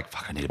 I was like,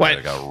 fuck, I need a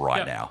Wait. burger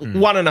right now.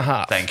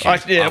 1.5. Thank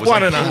you. Yeah, I was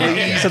one like, and a half.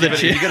 please So the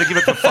give it- you got to give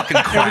it the fucking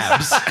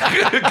crabs.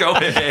 Go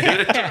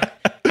ahead.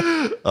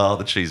 Oh,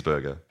 the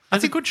cheeseburger.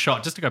 It's a good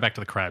shot. Just to go back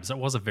to the crabs, that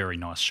was a very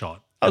nice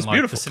shot. That was And,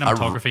 beautiful. The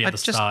cinematography I at the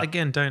just start.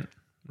 again don't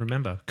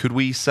remember. Could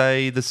we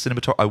say the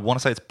cinematography? I want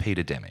to say it's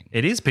Peter Deming.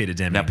 It is Peter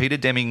Deming. Now, Peter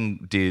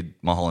Deming did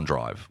Mulholland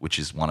Drive, which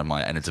is one of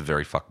my, and it's a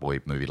very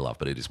fuckboy movie to love,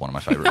 but it is one of my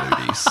favorite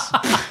movies.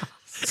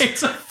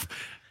 It's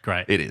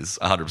great. It is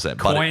 100%. But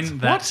it's Coin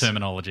that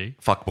terminology.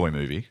 fuckboy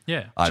movie.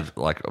 Yeah. I've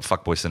like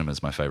fuckboy cinema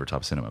is my favorite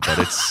type of cinema, but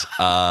it's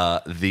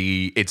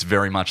it's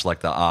very much like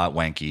the art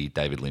wanky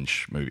David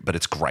Lynch movie, but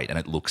it's great and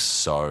it looks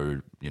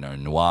so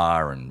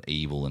noir and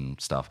evil and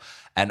stuff.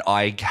 And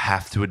I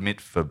have to admit,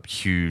 for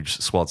huge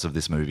swaths of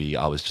this movie,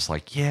 I was just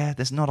like, yeah,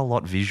 there's not a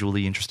lot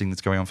visually interesting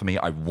that's going on for me.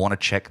 I want to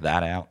check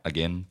that out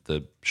again,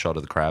 the shot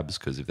of the crabs,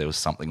 because if there was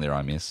something there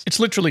I missed. It's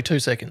literally 2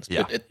 seconds.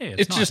 Yeah. But Yeah,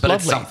 it's it's nice. just But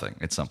lovely. it's something.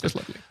 It's something. Just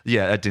lovely.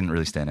 Yeah, that didn't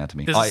really stand out to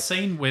me. There's a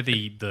scene where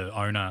the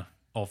owner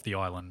of the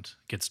island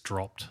gets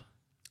dropped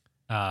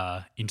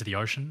into the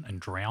ocean and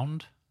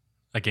drowned.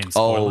 Again,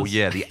 Oh spoilers.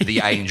 yeah,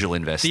 the angel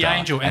investor. The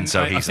angel, and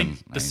so I he's think an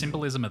the angel.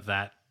 symbolism of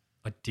that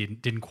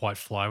didn't quite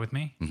fly with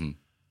me. Mm-hmm.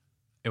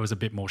 It was a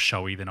bit more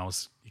showy than I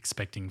was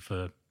expecting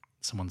for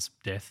someone's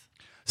death,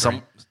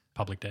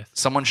 public death.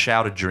 Someone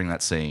shouted during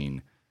that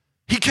scene,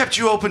 "He kept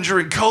you open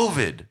during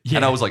COVID,"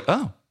 and I was like,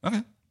 "Oh,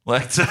 okay."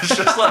 Like it's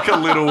just like a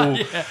little.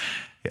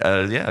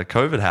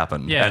 COVID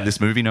happened, and this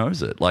movie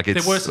knows it. Like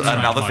it's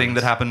another thing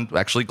that happened.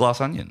 Actually,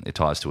 Glass Onion, it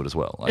ties to it as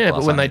well. Like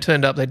but when they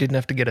turned up, they didn't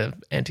have to get an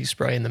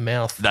anti-spray in the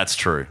mouth. That's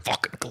true.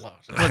 Fucking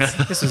glass.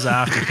 This was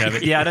after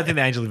COVID. Yeah, I don't think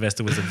the Angel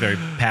Investor was a very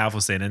powerful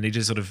scene, and he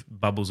just sort of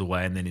bubbles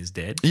away and then he's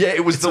dead. Yeah,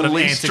 it was It's the sort of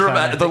least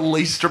dramatic. The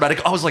least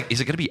dramatic. I was like,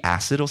 is it going to be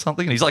acid or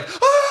something? And he's like,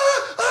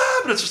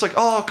 but it's just like,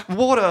 oh,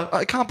 water.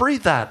 I can't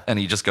breathe that, and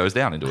he just goes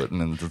down into it.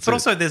 And then but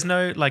also, there's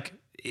no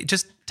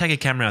just take a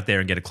camera out there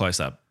and get a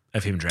close up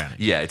of him drowning.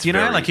 Yeah, it's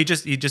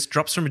he just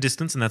drops from a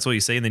distance and that's all you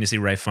see, and then you see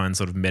Ralph Fiennes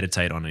sort of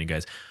meditate on it and he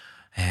goes,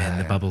 and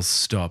the bubbles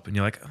stop, and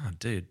you're like, oh,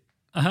 dude.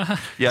 Yeah, I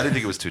didn't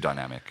think it was too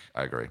dynamic.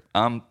 I agree.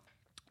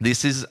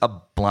 This is a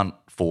blunt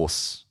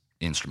force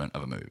instrument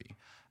of a movie,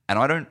 and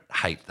I don't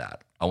hate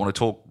that. I want to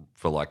talk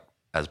for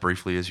as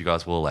briefly as you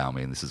guys will allow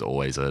me, and this is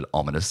always an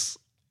ominous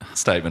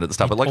statement at the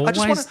start, but I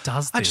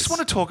just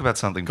want to talk about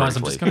something Guys,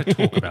 briefly. I'm just going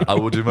to talk about it. I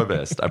will do my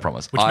best. I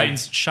promise. Which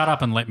means shut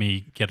up and let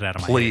me get it out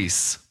of my head.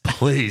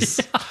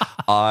 Please.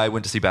 I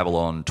went to see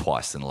Babylon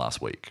twice in the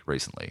last week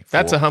recently.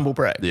 That's a humble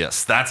brag.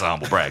 Yes, that's a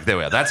humble brag. There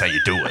we are. That's how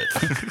you do it.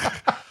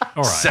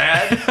 All right.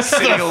 Sad,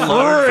 sitting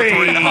alone for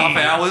 3.5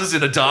 hours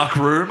in a dark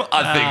room?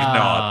 I think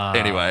not.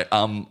 Anyway,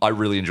 I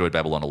really enjoyed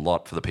Babylon a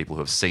lot. For the people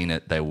who have seen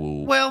it, they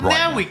will. Well,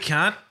 now we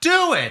can't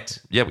do it.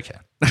 Yeah, we can.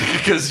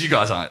 Because you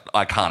guys aren't.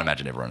 I can't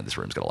imagine everyone in this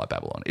room is going to like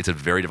Babylon. It's a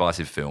very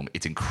divisive film.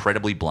 It's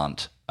incredibly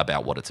blunt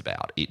about what it's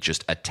about. It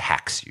just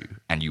attacks you,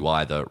 and you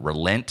either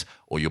relent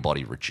or your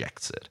body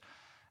rejects it.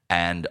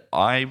 And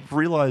I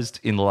realized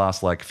in the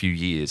last few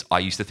years, I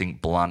used to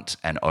think blunt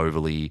and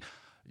overly,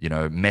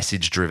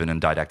 message-driven and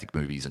didactic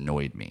movies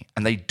annoyed me.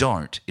 And they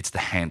don't. It's the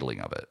handling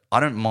of it. I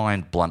don't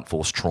mind blunt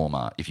force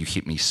trauma if you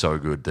hit me so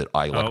good that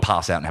I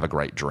pass out and have a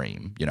great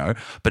dream,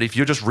 But if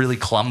you're just really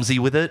clumsy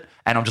with it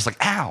and I'm just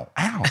like, ow,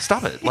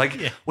 stop it. What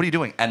are you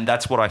doing? And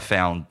that's what I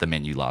found the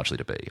menu largely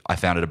to be. I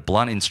found it a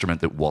blunt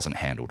instrument that wasn't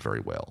handled very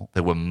well.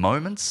 There were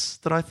moments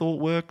that I thought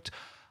worked.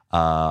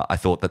 I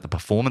thought that the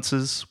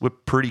performances were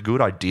pretty good.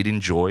 I did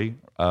enjoy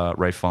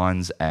Ralph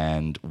Fiennes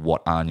and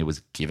what Anya was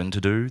given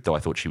to do, though I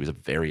thought she was a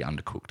very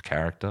undercooked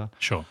character.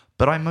 Sure.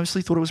 But I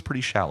mostly thought it was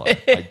pretty shallow. I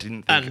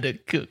didn't think...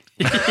 Undercooked.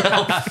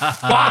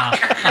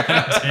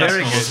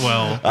 Very good as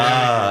well.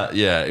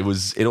 Yeah, it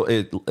was...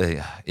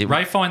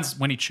 Ralph Fiennes,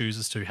 when he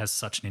chooses to, has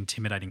such an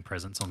intimidating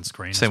presence on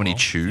screen. Say when he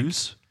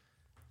choose?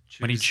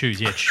 When he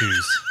choose.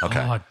 Okay.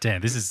 Oh,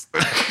 damn. This is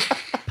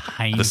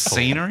painful. The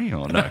scenery?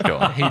 Or no, go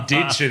on. He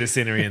did shoot a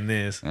scenery in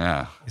this.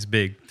 Yeah. It's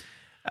big.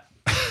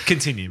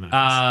 Continue,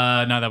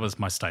 Marcus. No, that was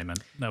my statement.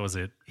 That was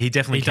it. He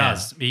definitely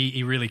does.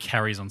 He really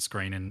carries on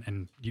screen,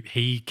 and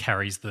he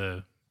carries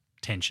the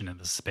tension and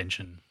the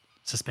suspension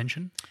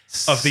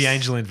of the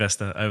angel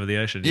investor over the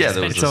ocean. Yeah,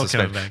 there was it's all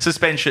coming back.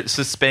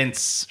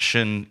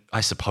 Suspension,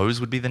 I suppose,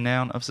 would be the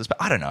noun of suspense.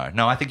 I don't know.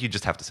 No, I think you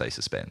just have to say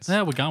suspense.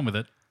 Yeah, we're going with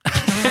it.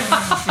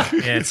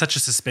 Yeah, it's such a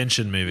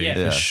suspension movie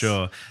for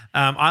sure.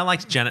 I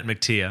liked Janet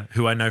McTeer,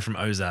 who I know from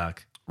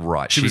Ozark.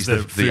 Right, She she's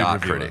was the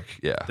art reviewer. critic.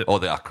 Yeah, or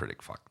the art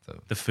critic. Fuck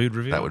the food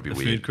reviewer. That would be the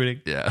weird. Food critic.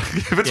 Yeah,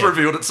 if it's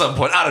revealed at some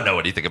point, I don't know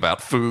anything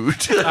about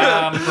food.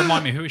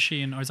 Remind me, who is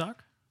she in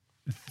Ozark?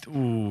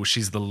 Ooh,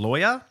 she's the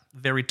lawyer,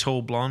 very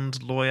tall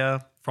blonde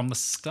lawyer. From the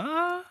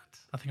start?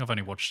 I think I've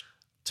only watched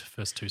the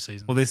first 2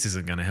 seasons. Well, this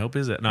isn't going to help,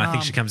 is it? No, I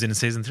think she comes in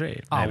season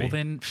 3. Oh, maybe. well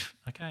then,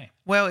 okay.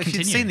 Well, if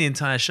Continue. you'd seen the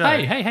entire show,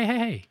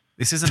 Hey.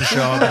 this isn't a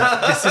show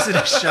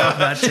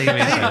about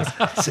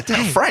TV shows. Sit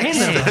down, Frank.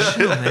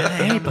 Chill,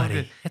 man. Hey,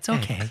 buddy, it's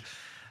okay.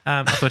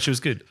 I thought she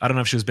was good. I don't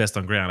know if she was best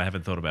on ground. I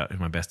haven't thought about who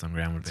my best on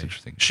ground would be.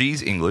 Interesting.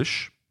 She's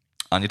English.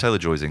 Anya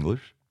Taylor-Joy's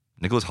English.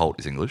 Nicholas Hoult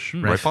is English.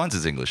 Ralph Fiennes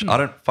is English. I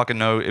don't fucking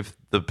know if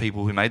the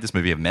people who made this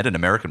movie have met an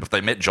American. If they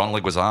met John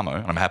Leguizamo,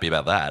 and I'm happy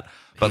about that.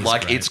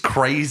 But it's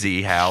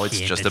crazy how it's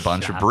just a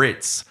bunch of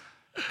Brits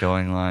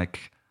going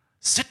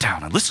sit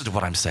down and listen to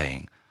what I'm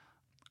saying.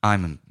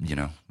 I'm,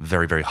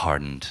 very, very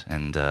hardened,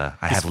 and I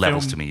have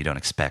levels to me you don't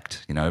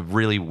expect.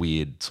 Really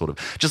weird sort of,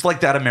 just like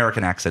that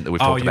American accent that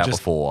we've talked about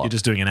before. You're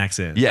just doing an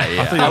accent. Yeah.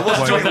 I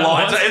wasn't doing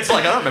lines. It's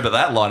I don't remember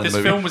that line in This the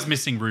movie. film was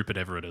missing Rupert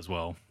Everett as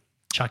well.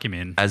 Chuck him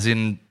in. As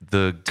in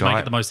the To make guy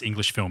it the most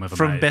English film ever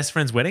From made. Best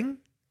Friend's Wedding?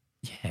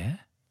 Yeah.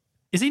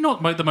 Is he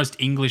not the most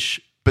English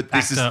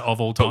this actor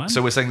of all time?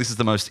 So we're saying this is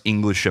the most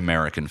English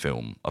American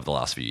film of the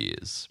last few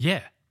years.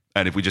 Yeah.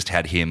 And if we just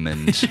had him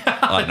and,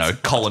 I don't know,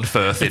 Colin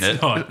Firth in it.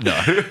 Not. No.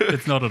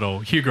 It's not at all.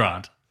 Hugh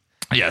Grant.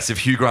 Yes, if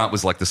Hugh Grant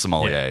was like the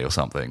sommelier or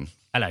something.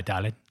 Hello,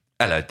 darling.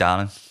 Hello,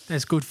 darling.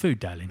 There's good food,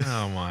 darling.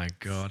 Oh, my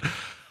God.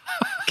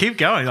 Keep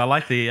going. I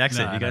like the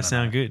accent. No, you guys no,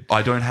 sound good.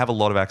 I don't have a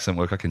lot of accent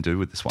work I can do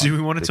with this one. Do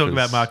we want to talk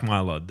because- about Mark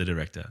Mylod, the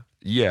director?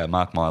 Yeah,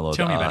 Mark Mylod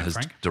Tell me about it, has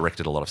Frank.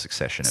 directed a lot of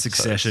Succession episodes.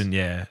 Succession,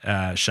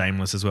 yeah.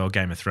 Shameless as well.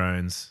 Game of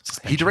Thrones.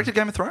 He directed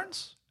Game of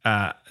Thrones?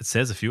 It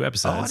says a few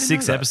episodes. I didn't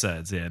 6 know that.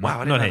 episodes, yeah. Wow,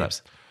 I didn't not know heaps.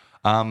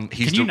 that.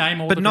 Can you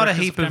name all but the not a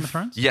directors heap Game of- of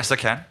Thrones? Yes, I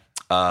can.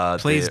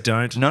 Please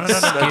don't. No,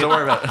 don't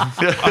worry about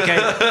it. Okay,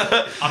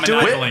 I'm Do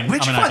it. enabling.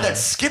 Where'd you I'm find enabling. that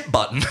skip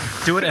button?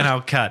 do it and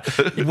I'll cut.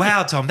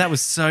 Wow, Tom, that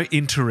was so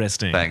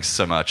interesting. Thanks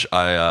so much.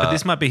 But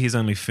this might be his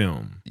only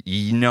film.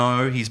 You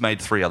know, he's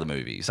made 3 other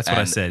movies. That's what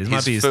I said. This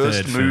might be his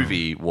first third film.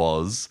 movie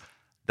was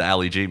the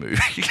Ali G movie.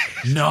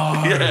 No.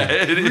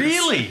 It is.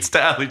 Really? It's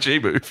the Ali G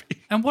movie.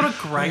 And what a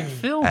great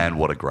film. And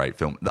what a great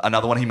film.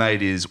 Another one he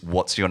made is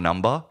What's Your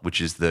Number,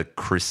 which is the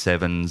Chris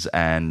Evans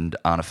and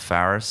Anna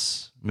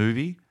Faris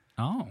movie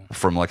Oh.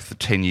 from like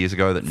 10 years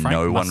ago that Frank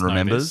no must one know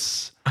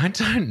remembers. I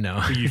don't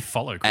know. You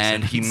follow Chris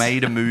And he Evans.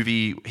 made a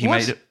movie.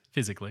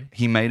 Physically.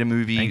 He made a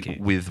movie Thank you.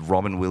 with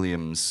Robin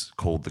Williams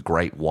called The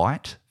Great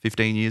White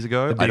 15 years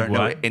ago. The Big I don't know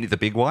White? any The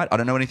Big White. I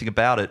don't know anything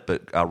about it,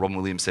 but Robin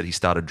Williams said he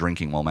started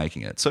drinking while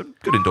making it. So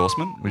good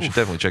endorsement. We should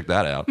definitely check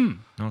that out.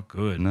 Not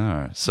good.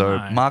 No. So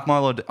No. Mark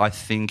Mylod, I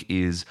think,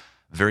 is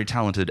very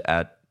talented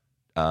at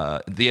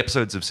the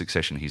episodes of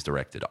Succession he's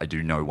directed. I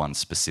do know one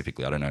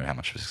specifically. I don't know how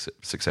much of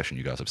Succession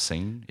you guys have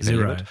seen. Is any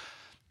of 0. it?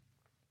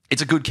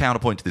 It's a good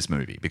counterpoint to this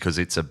movie because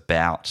it's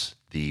about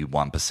the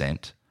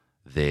 1%,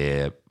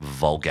 their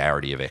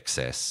vulgarity of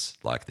excess,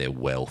 like their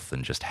wealth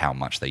and just how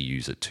much they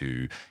use it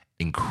to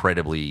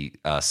incredibly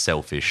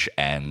selfish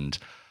and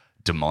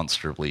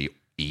demonstrably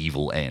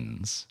evil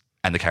ends.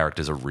 And the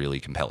characters are really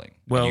compelling.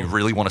 Well- And you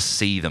really want to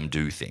see them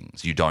do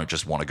things. You don't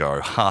just want to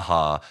go,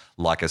 haha,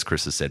 like as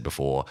Chris has said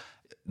before,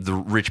 the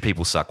rich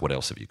people suck, what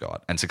else have you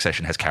got? And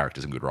Succession has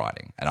characters and good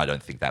writing. And I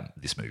don't think that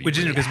this movie Which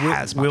is really interesting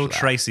has because much Will of that.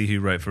 Tracy,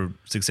 who wrote for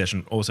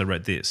Succession, also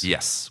wrote this.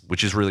 Yes,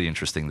 which is really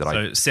interesting that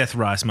So Seth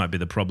Rice might be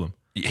the problem.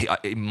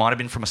 it might have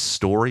been from a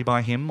story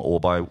by him or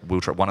by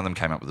Will Tracy. One of them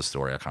came up with a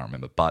story, I can't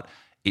remember. But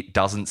it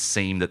doesn't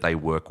seem that they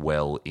work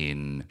well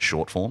in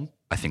short form.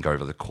 I think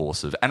over the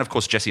course of... And of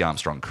course, Jesse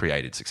Armstrong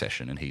created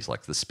Succession and he's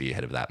like the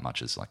spearhead of that,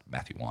 much as like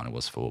Matthew Weiner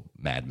was for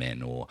Mad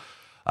Men or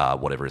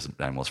whatever his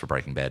name was for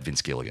Breaking Bad,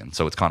 Vince Gilligan.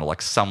 So it's kind of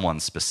like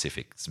someone's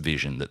specific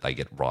vision that they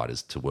get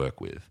writers to work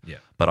with. Yeah.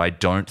 But I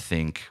don't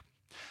think...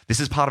 This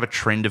is part of a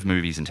trend of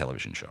movies and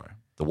television show.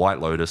 The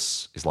White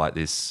Lotus is like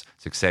this.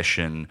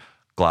 Succession,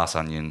 Glass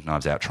Onion,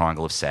 Knives Out,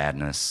 Triangle of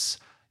Sadness,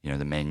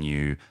 The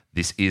Menu.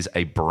 This is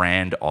a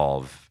brand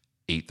of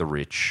eat the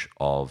rich,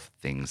 of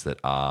things that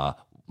are...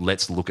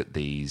 Let's look at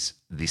this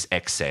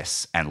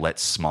excess and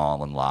let's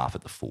smile and laugh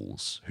at the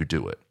fools who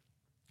do it.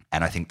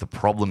 And I think the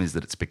problem is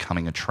that it's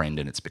becoming a trend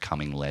and it's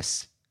becoming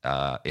less,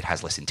 it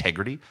has less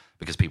integrity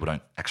because people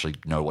don't actually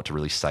know what to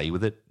really say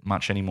with it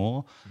much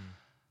anymore.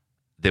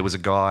 There was a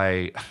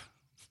guy,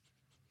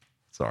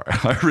 sorry,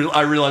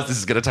 I realize this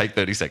is going to take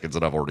 30 seconds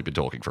and I've already been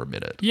talking for a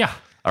minute. Yeah.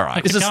 All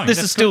right. This Keep is going. this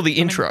That's is still good. the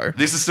intro.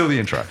 This is still the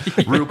intro.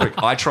 Real quick,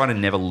 I try to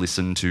never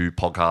listen to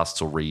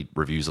podcasts or read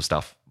reviews of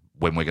stuff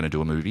when we're going to do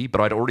a movie, but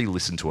I'd already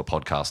listened to a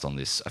podcast on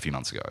this a few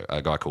months ago.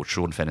 A guy called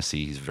Sean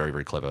Fennessy, he's a very,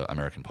 very clever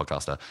American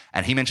podcaster,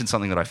 and he mentioned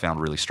something that I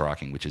found really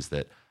striking, which is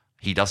that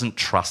he doesn't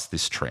trust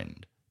this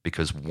trend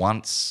because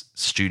once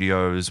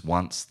studios,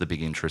 once the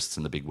big interests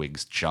and the big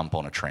wigs jump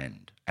on a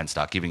trend and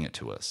start giving it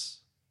to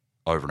us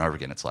over and over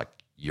again, it's like,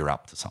 you're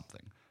up to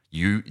something.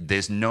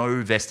 There's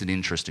no vested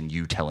interest in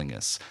you telling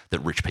us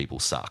that rich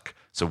people suck.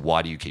 So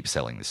why do you keep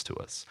selling this to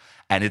us?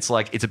 And it's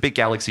like, it's a bit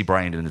galaxy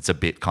brained and it's a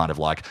bit kind of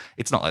like,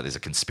 it's not like there's a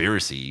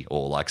conspiracy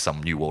or like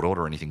some new world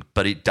order or anything,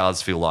 but it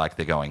does feel like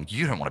they're going,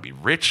 you don't want to be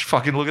rich.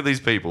 Fucking look at these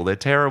people. They're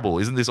terrible.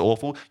 Isn't this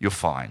awful? You're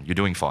fine. You're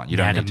doing fine. You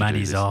don't need to do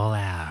this. all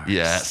ours.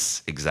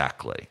 Yes,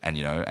 exactly. And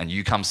and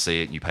you come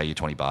see it and you pay your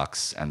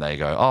 $20 and they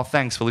go, oh,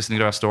 thanks for listening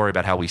to our story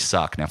about how we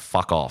suck. Now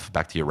fuck off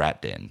back to your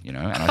rat den, And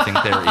I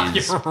think there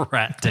is... You're a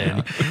rat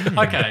den.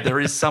 Okay. There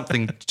is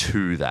something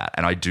to that.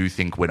 And I do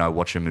think when I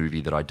watch a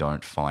movie that I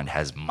don't find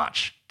has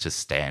much to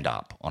stand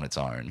up on its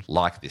own,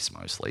 like this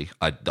mostly,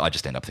 I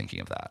just end up thinking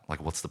of that. Like,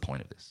 what's the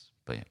point of this?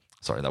 But yeah,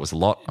 sorry, that was a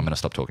lot. I'm going to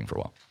stop talking for a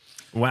while.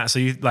 Wow. So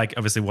you like,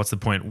 obviously, what's the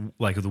point?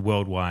 Like of the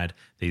worldwide,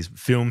 these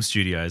film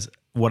studios,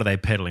 what are they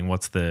peddling?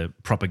 What's the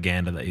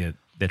propaganda that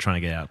they're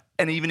trying to get out?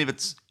 And even if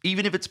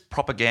it's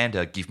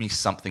propaganda, give me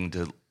something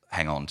to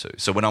hang on to.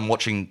 So when I'm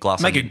watching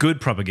Glass Make Onion, it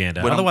good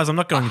propaganda. when Otherwise, I'm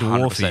not going to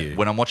war for 100%. you.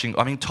 When I'm watching,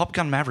 Top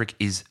Gun Maverick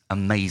is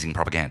amazing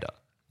propaganda.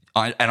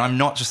 And I'm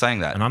not just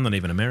saying that. And I'm not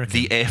even American.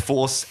 The Air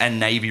Force and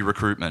Navy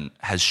recruitment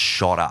has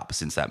shot up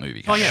since that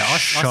movie. Oh, yeah. I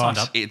signed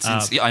up.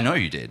 I know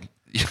you did.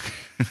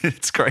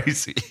 It's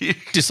crazy.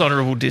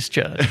 Dishonorable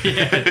discharge.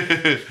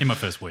 In my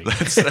first week.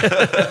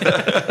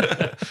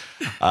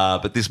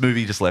 But this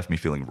movie just left me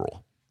feeling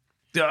raw.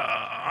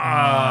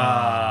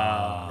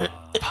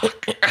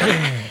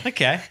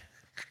 Okay.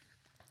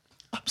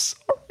 I'm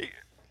sorry.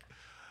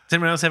 Does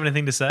anyone else have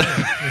anything to say?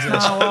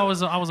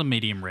 No, I was a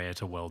medium rare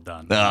to well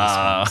done.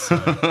 The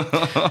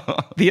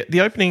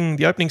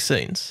opening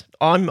scenes.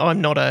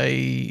 I'm not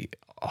a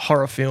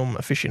horror film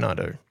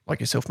aficionado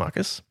like yourself,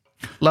 Marcus.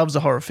 Loves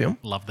a horror film,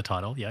 Love the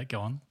title. Yeah, go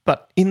on.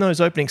 but in those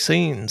opening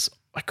scenes,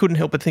 I couldn't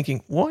help but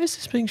thinking, why is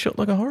this being shot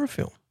like a horror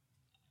film?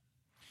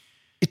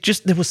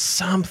 There was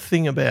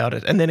something about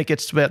it, and then it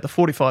gets to about the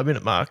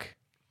 45-minute mark,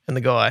 and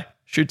the guy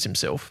shoots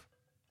himself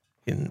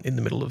in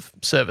the middle of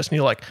service, and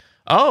you're like,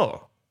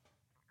 oh.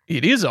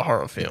 It is a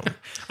horror film.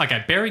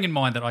 Okay, bearing in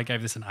mind that I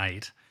gave this an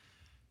 8,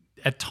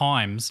 at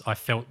times I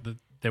felt that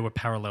there were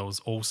parallels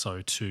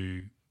also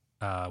to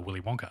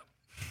Willy Wonka,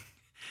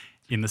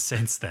 in the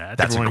sense that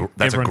That's a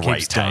everyone great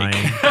keeps take.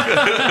 dying.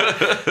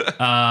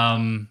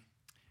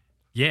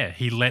 yeah,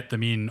 he let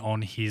them in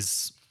on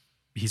his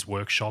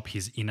workshop,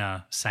 his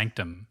inner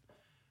sanctum,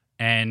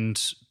 and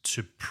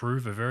to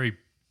prove a very,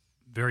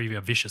 very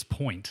vicious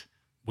point,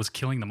 was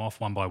killing them off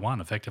one by one,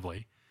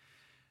 effectively.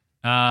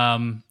 All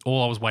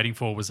I was waiting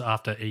for was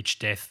after each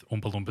death,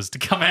 Oompa Loompas to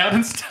come out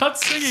and start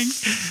singing.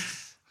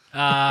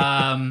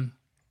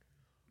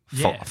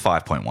 Yeah.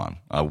 5.1.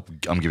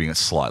 I'm giving it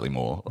slightly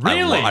more.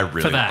 Really? I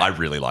For that? I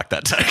really like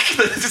that take.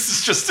 This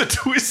is just a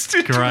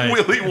twisted Great.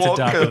 Willy It's a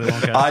dark Willy Wonka.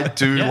 Wonka. I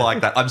do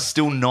like that. I'm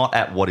still not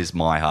at what is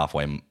my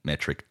halfway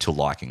metric to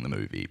liking the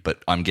movie,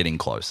 but I'm getting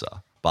closer.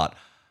 But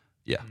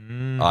yeah,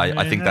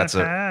 I think that's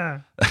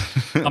a.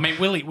 I mean,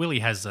 Willie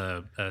has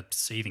a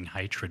seething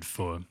hatred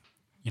for,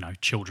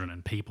 children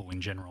and people in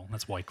general.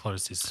 That's why he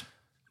closed his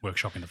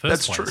workshop in the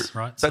first That's place,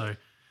 true. right? So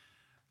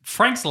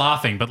Frank's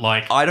laughing, but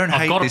I don't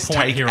I've hate got a this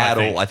point take here, at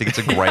all. I think it's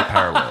a great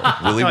parallel.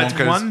 Willy it's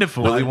Wonka's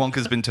wonderful. Willy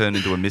Wonka's been turned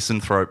into a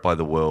misanthrope by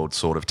the world,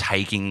 sort of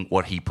taking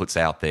what he puts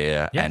out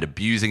there Yeah. and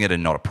abusing it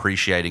and not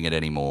appreciating it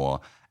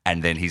anymore.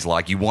 And then he's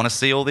like, "You want to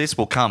see all this?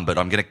 Well, come, but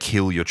I'm going to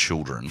kill your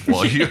children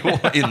while you're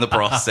in the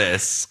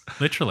process."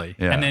 Literally.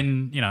 Yeah. And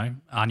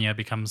then, Anya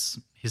becomes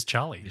his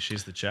Charlie.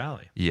 She's the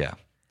Charlie. Yeah.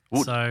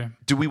 Well, So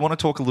do we want to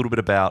talk a little bit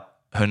about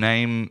her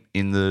name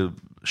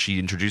she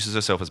introduces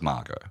herself as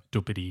Margot.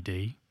 Doopity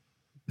dee.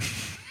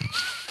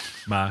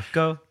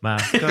 Marco,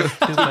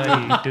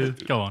 do.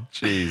 Go on.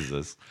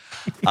 Jesus.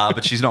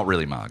 But she's not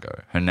really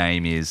Margot. Her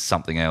name is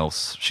something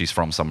else. She's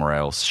from somewhere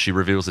else. She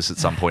reveals this at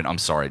some point. I'm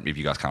sorry if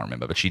you guys can't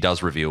remember, but she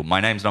does reveal,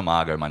 my name's not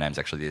Margot. My name's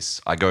actually this.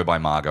 I go by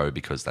Margot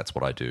because that's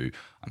what I do.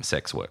 I'm a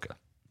sex worker.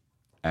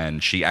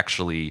 And she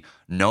actually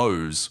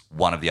knows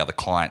one of the other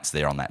clients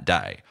there on that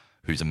day,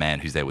 who's a man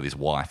who's there with his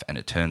wife. And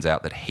it turns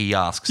out that he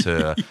asks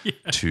her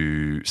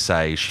to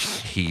say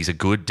he's a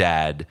good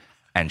dad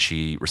and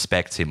she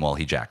respects him while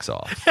he jacks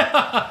off,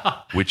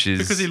 which is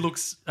Because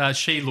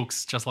she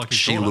looks just like his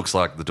she daughter looks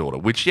like the daughter,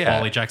 which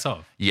while he jacks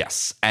off.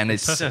 yes, and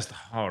it's Just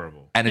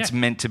horrible. and it's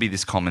meant to be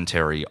this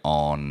commentary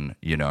on,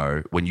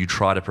 when you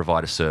try to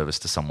provide a service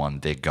to someone,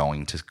 they're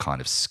going to kind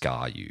of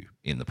scar you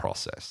in the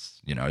process.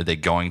 They're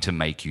going to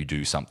make you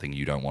do something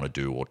you don't want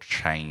to do or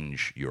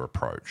change your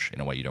approach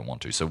in a way you don't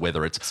want to. So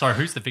whether it's Sorry,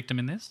 who's the victim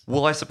in this?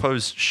 well, I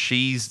suppose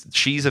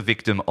she's a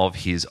victim of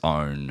his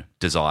own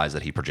desires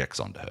that he projects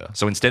onto her.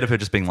 So instead of her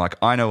just being like,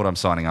 I know what I'm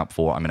signing up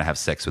for, I'm going to have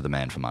sex with a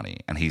man for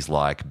money. And he's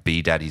like,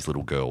 be daddy's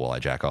little girl while I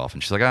jack off.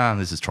 And she's like,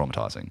 this is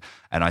traumatizing.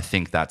 And I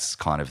think that's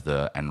kind of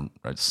the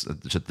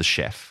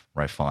chef,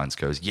 Ralph Fiennes,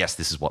 goes, yes,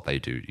 this is what they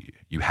do to you.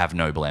 You have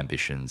noble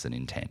ambitions and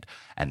intent.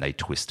 And they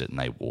twist it and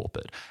they warp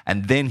it.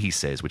 And then he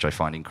says, which I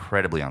find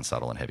incredibly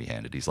unsubtle and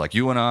heavy-handed, he's like,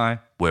 you and I,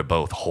 we're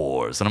both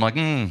whores. And I'm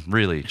like,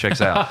 really?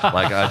 Checks out.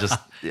 Like,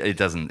 it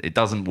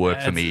doesn't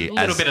work for me. A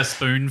little bit of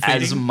spoon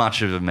feeding. As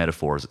much of a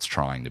metaphor as it's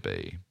trying to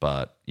be.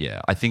 But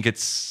yeah, I think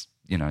it's,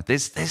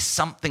 there's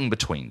something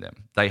between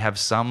them. They have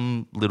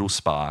some little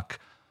spark,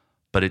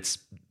 but it's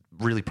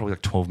really probably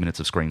like 12 minutes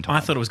of screen time. I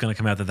thought it was going to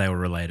come out that they were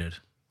related.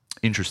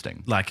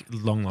 Interesting. Like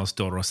long lost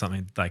daughter or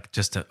something, like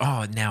just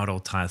now it all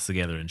ties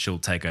together and she'll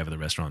take over the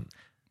restaurant.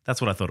 That's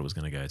what I thought it was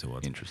going to go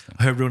towards. Interesting.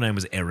 Her real name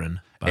was Erin,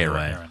 by the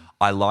way.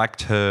 I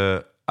liked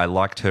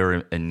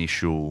her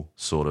initial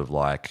sort of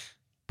like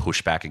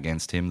pushback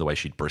against him, the way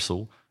she'd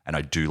bristle. And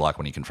I do like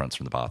when he confronts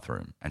her in the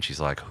bathroom and she's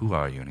like, who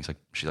are you? And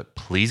she's like,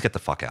 please get the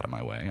fuck out of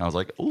my way. And I was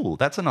like, oh,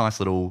 that's a nice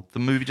little,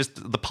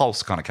 the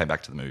pulse kind of came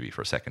back to the movie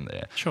for a second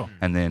there. Sure.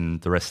 And then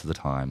the rest of the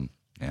time,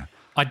 yeah.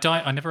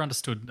 I never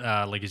understood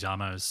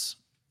Leguizamo's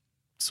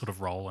sort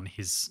of role and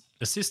his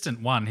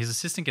assistant. His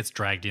assistant gets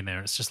dragged in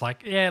there. It's just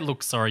like, yeah,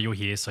 look, sorry, you're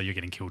here, so you're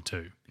getting killed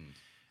too.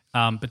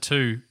 But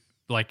two,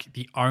 like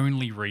the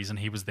only reason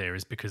he was there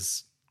is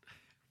because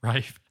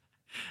Rafe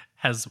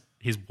has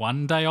his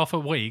one day off a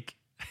week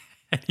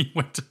and he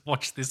went to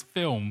watch this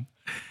film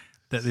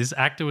that this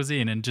actor was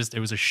in and just, it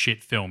was a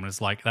shit film. And it's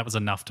like, that was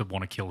enough to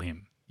want to kill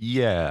him.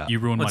 Yeah. You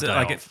ruined my What's day it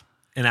like? off.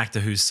 An actor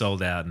who's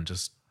sold out and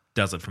just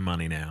does it for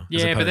money now.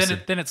 as Yeah, but opposed then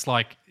to- then it's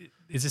like,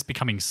 is this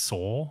becoming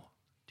Saw? Do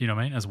you know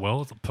what I mean? As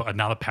well,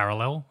 another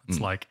parallel. It's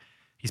like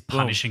he's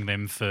punishing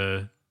them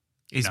for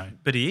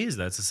but he is.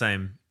 That's the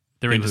same.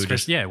 their people who indiscretion.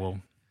 just- Yeah, well,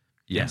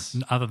 yes.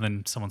 other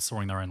than someone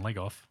sawing their own leg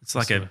off. It's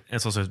like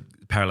it's also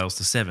parallels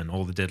to Seven,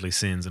 all the deadly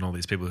sins and all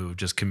these people who have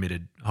just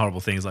committed horrible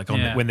things. Like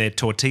when their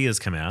tortillas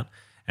come out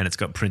and it's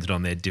got printed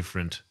on their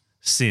different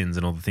sins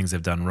and all the things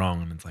they've done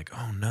wrong, and it's like,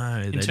 oh no.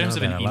 In terms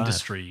of an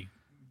industry,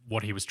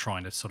 what he was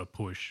trying to sort of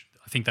push,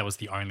 think that was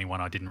the only one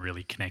I didn't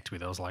really connect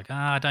with. I was like,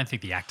 I don't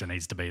think the actor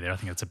needs to be there. I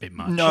think that's a bit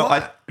much.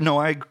 No,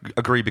 I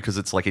agree because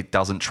it's like it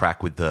doesn't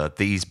track with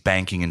these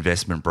banking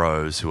investment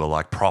bros who are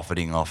like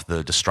profiting off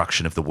the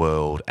destruction of the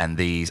world, and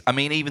these. I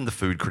mean, even the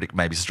food critic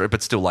maybe,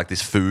 but still like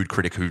this food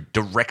critic who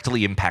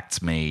directly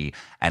impacts me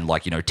and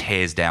like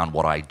tears down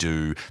what I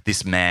do.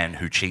 This man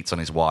who cheats on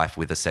his wife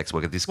with a sex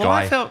worker. This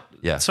guy. I felt.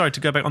 Yeah. Sorry to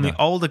go back on the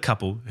older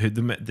couple who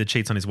the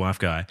cheats on his wife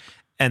guy,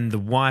 and the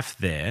wife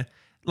there.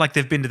 Like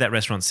they've been to that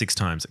restaurant 6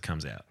 times it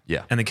comes out.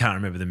 Yeah. And they can't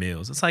remember the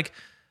meals. It's like,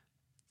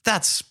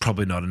 that's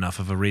probably not enough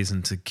of a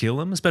reason to kill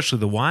them, especially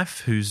the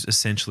wife who's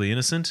essentially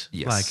innocent.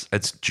 Yes. Like,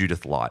 it's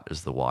Judith Light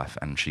as the wife,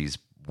 and she's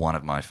one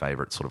of my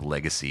favourite sort of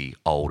legacy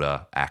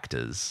older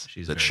actors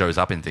that shows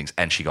up in things,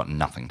 and she got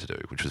nothing to do,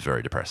 which was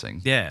very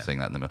depressing. Yeah. Seeing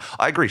that in the middle.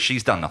 I agree,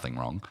 she's done nothing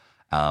wrong.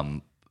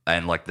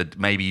 And like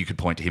maybe you could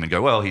point to him and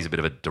go, well, he's a bit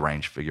of a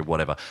deranged figure,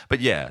 whatever. But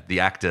yeah,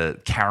 the actor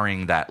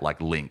carrying that like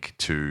link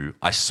to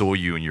I saw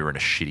you and you're in a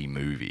shitty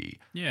movie.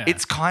 Yeah.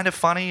 It's kind of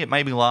funny. It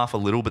made me laugh a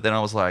little, but then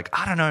I was like,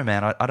 I don't know,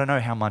 man. I don't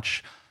know how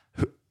much.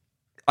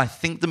 I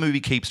think the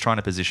movie keeps trying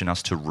to position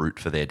us to root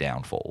for their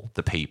downfall,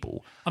 the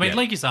people. I mean,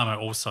 Leguizamo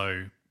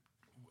also,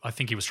 I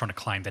think he was trying to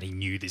claim that he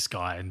knew this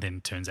guy, and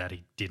then turns out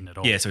he didn't at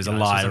all. Yeah, so he's a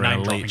liar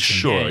and a leech.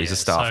 Sure, he's a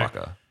star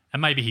fucker.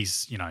 And maybe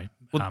he's,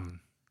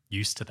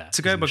 used to that.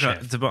 To go back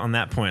on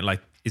that point, like,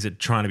 is it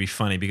trying to be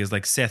funny? Because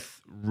like Seth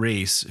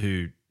Reese,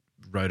 who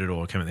wrote it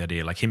or came up with the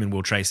idea, like him and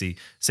Will Tracy,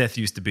 Seth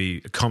used to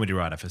be a comedy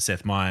writer for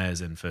Seth Meyers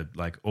and for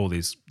like all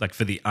these, like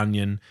for The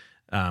Onion,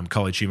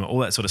 College Humor, all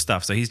that sort of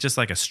stuff. So he's just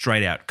like a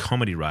straight out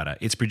comedy writer.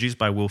 It's produced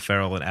by Will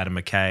Ferrell and Adam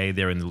McKay.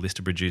 They're in the list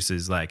of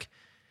producers. Like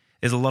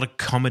there's a lot of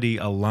comedy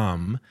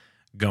alum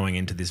going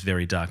into this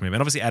very dark movie.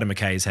 And obviously Adam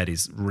McKay's had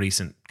his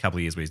recent couple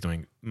of years where he's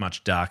doing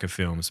much darker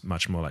films,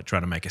 much more like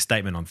trying to make a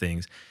statement on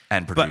things.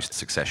 And produced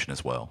Succession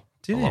as well.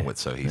 Along with,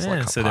 so he's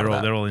like so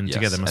they're all in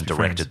together. Must and be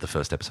directed friends. the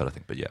first episode, I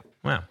think. But yeah,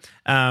 wow.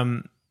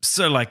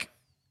 So like,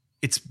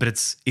 is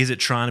it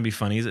trying to be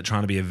funny? Is it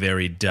trying to be a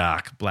very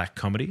dark black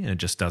comedy? And it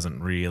just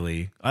doesn't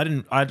really.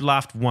 I'd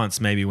laughed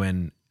once maybe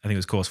when I think it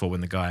was Course 4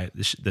 when the guy,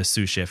 the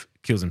sous chef,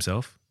 kills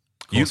himself.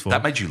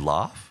 That made you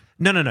laugh?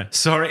 No.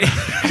 Sorry. I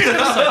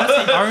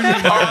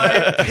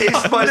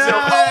pissed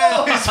myself.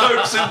 Oh, his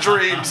hopes and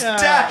dreams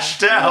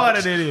dashed out.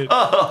 What an idiot.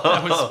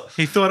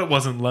 He thought it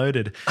wasn't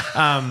loaded.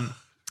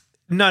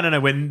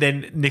 No. When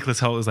then Nicholas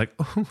Hoult was like,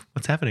 oh,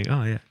 what's happening?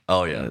 Oh, yeah.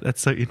 Oh, yeah.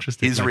 That's so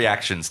interesting. His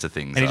reactions to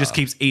things. And he just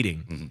keeps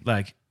eating.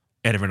 Like,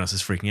 and everyone else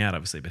is freaking out,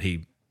 obviously, but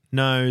he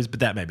knows,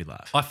 but that made me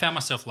laugh. I found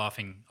myself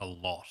laughing a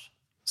lot.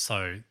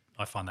 So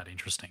I find that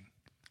interesting.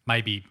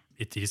 Maybe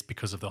it is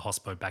because of the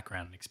hospo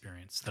background and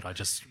experience that I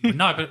just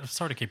no. But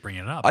sorry to keep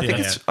bringing it up. I think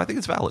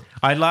it's valid.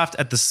 I laughed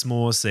at the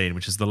s'mores scene,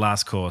 which is the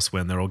last course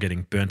when they're all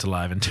getting burnt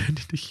alive and turned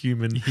into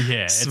human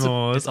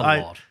s'mores. It's a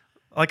lot.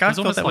 Like I it's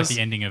thought almost that like was the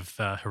ending of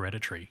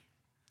Hereditary.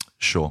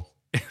 Sure.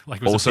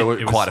 Like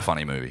also quite a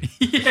funny movie.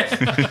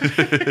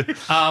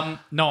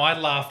 No, I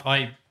laughed.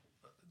 I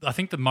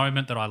think the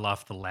moment that I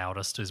laughed the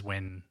loudest is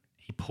when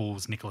he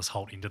pulls Nicholas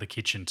Hoult into the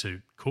kitchen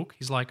to cook.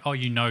 He's like, "Oh,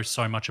 you know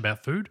so much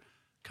about food.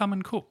 Come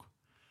and cook."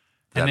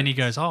 And then he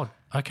goes, "Oh,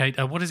 okay."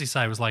 What does he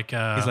say? It was like,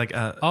 he's like,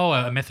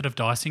 a method of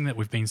dicing that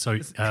we've been so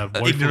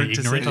woefully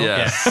ignorant of.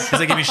 Yeah. He's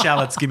like, give me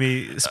shallots, give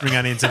me spring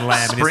onions and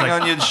lamb. Spring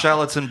onions,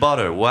 shallots, and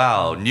butter.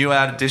 Wow, new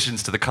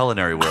additions to the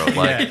culinary world.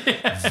 Like,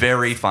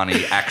 very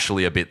funny.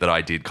 Actually, a bit that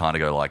I did kind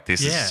of go like,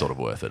 this is sort of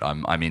worth it.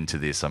 I'm into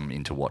this. I'm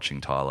into watching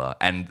Tyler.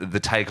 And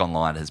the take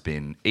online has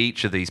been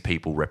each of these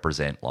people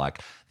represent like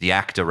the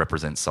actor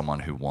represents someone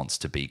who wants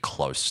to be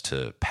close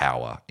to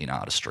power in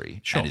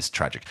artistry and is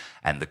tragic,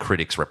 and the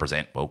critics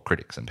represent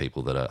critics and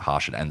people that are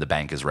harsh, and the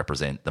bankers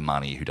represent the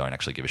money who don't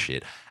actually give a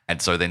shit.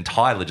 And so then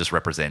Tyler just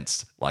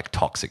represents like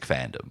toxic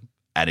fandom.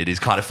 And it is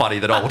kind of funny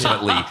that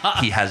ultimately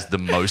he has the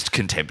most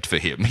contempt for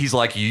him. He's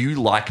like,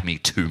 you like me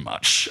too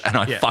much, and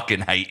I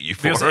fucking hate you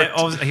for it.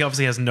 He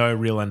obviously has no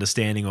real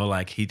understanding, or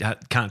like he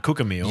can't cook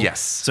a meal. Yes.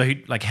 So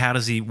he like,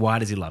 why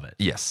does he love it?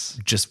 Yes.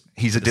 Just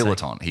he's a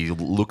dilettante. He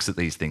looks at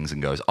these things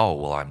and goes, "Oh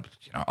well,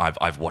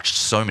 I've watched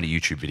so many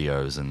YouTube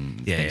videos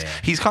and things." Yeah.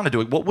 He's kind of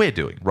doing what we're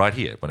doing right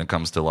here when it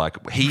comes to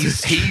like he's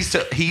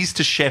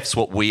to chefs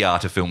what we are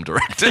to film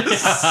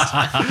directors.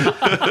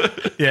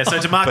 Yeah. So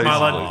to Mark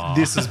Mylod,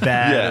 this is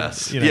bad.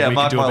 Yes. And,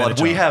 Mark Mylod,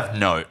 we have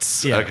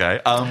notes. Yeah. Okay.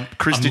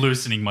 Chris, I'm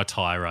loosening my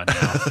tie right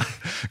now.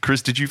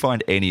 Chris, did you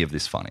find any of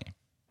this funny?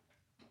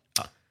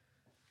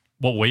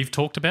 What we've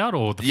talked about,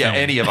 or the film?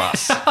 Any of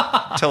us.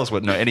 Tell us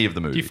any of the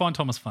movie. Do you find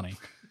Thomas funny?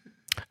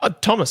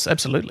 Thomas,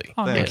 absolutely.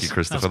 Oh, Thank you,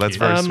 Christopher. That's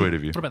very sweet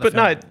of you. What about But the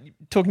film? no,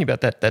 talking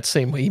about that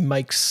scene where he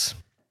makes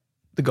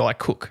the guy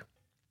cook,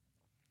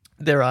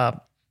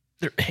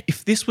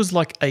 if this was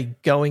like a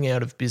going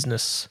out of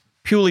business,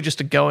 purely just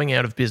a going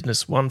out of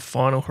business, one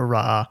final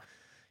hurrah,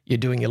 you're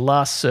doing your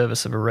last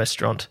service of a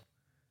restaurant,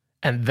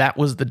 and that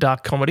was the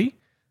dark comedy,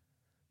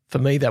 for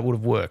me that would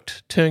have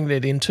worked. Turning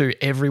that into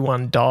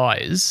everyone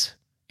dies,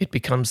 it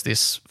becomes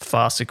this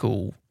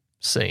farcical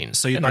scene,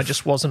 So you and I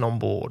just wasn't on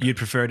board. You'd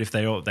prefer it if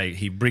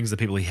he brings the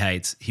people he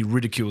hates, he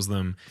ridicules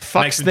them,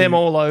 makes Fucks them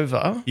all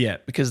over, Yeah.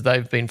 because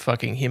they've been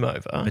fucking him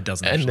over, But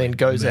doesn't and actually then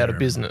goes out murder of him.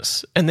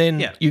 business, and then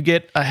Yeah. you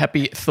get a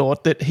happy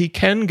thought that he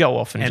can go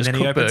off and and just then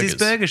cook he opens burgers. his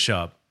burger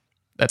shop.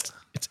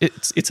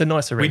 It's a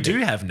nicer We ending.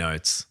 do have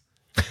notes.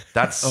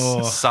 That's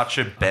such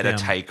a better damn.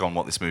 take on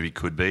what this movie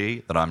could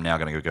be that I'm now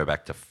going to go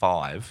back to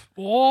 5.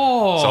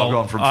 Oh, So I've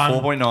gone from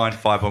 4.9,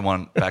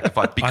 5.1 back to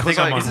 5 because think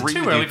I'm I on- is it agree too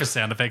with early you. for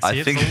sound effects I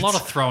here? think There's a lot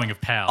it's- of throwing of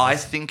powers. I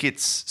think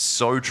it's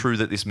so true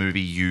that this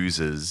movie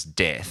uses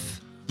death.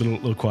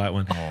 Little quiet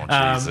one.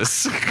 Oh,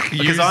 Jesus.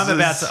 Because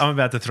I'm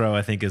about to throw,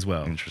 I think, as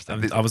well.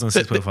 Interesting. I was on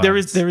So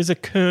 6.5. there is a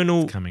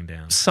kernel coming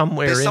down.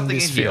 somewhere There's in something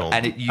this in here, film.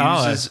 and it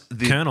uses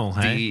the Colonel,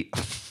 hey?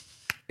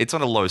 It's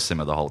on a low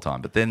simmer the whole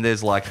time, but then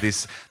there's like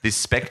this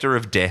specter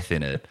of death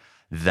in it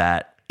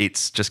that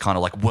it's just kind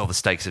of like, well, the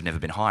stakes have never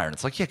been higher, and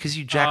it's like, yeah, because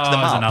you jacked them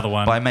there's up another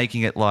one. by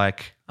making it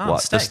like what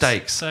stakes. the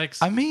stakes.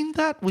 Stakes. I mean,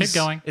 that was Keep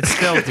going. It's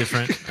spelled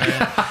different.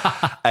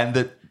 and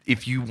that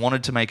if you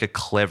wanted to make a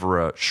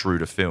cleverer,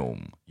 shrewder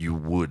film, you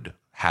would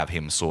have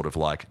him sort of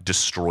like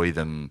destroy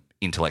them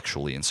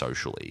intellectually and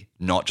socially,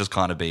 not just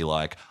kind of be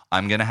like,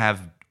 I'm going to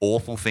have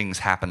awful things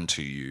happen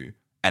to you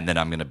and then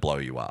I'm going to blow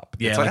you up.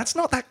 Yeah, it's like, like- that's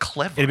not that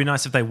clever. It'd be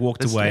nice if they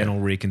walked away yeah. and all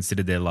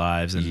reconsidered their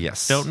lives and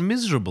Yes. felt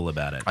miserable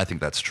about it. I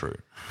think that's true.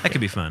 That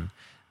could be fun.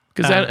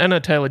 Because Anna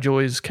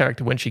Taylor-Joy's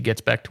character, when she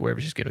gets back to wherever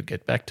she's going to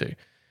get back to,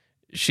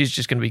 she's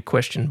just going to be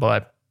questioned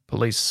by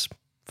police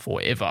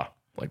forever.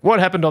 Like, what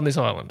happened on this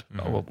island?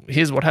 Oh, well,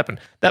 here's what happened.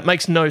 That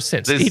makes no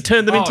sense. There's- He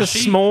turned them into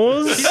she-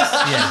 s'mores, She's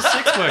a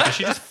sex worker.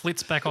 She just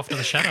flits back off to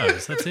the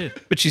shadows. That's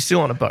it. but she's still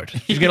on a boat.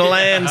 She's going to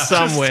land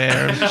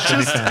somewhere.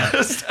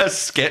 Just a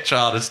sketch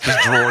artist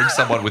just drawing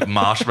someone with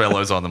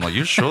marshmallows on them. Like,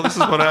 you sure this is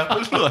what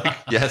happened? Like,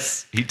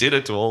 yes, he did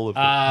it to all of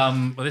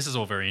them. Well, this is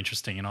all very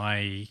interesting, and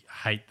I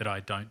hate that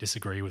I don't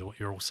disagree with what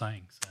you're all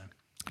saying. So.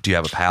 Do you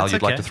have a pal That's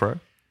you'd like okay. to throw?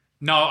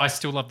 No, I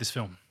still love this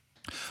film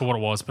for what it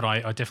was, but I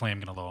definitely am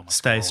going to lower my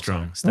Stay score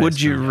strong. Stay Would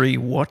you strong.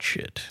 rewatch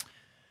it?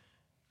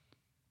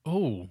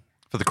 Oh,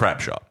 For the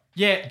crab shop.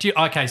 yeah.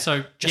 Okay,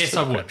 so yes, for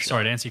I the would. crap show.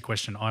 Sorry to answer your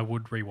question, I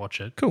would rewatch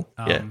it. Cool.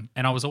 Yeah.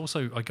 And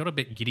I got a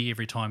bit giddy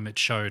every time it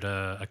showed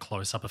a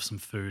close up of some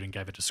food and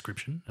gave a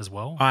description as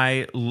well.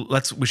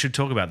 We should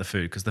talk about the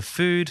food because the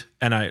food,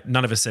 and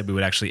none of us said we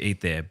would actually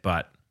eat there,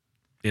 but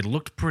it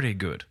looked pretty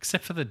good.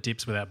 Except for the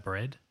dips without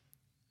bread.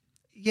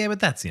 Yeah, but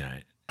that's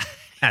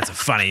that's a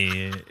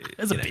funny.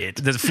 There's a bit.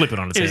 There's flip it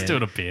on its It was head.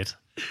 doing a bit.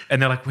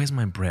 And they're like, "Where's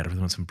my bread? I really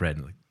want some bread."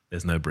 And like,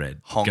 there's no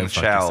bread. Hong Go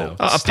fuck Chow.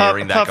 yourself.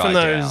 Staring that guy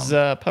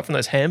down. Apart from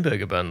those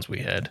hamburger buns we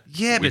had.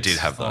 Yeah, We but did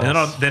have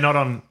those. They're not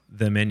on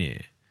the menu.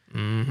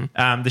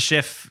 The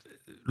chef,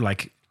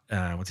 like,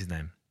 what's his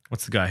name?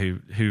 What's the guy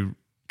who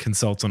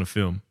consults on a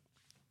film?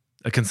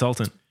 A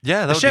consultant.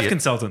 Yeah, A that would chef be it.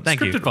 consultant. Thank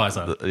Script you.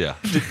 advisor. Yeah.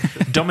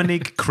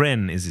 Dominique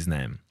Crenn is his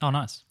name. Oh,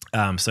 nice.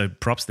 So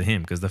props to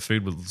him because the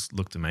food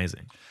looked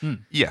amazing.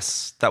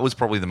 Yes, that was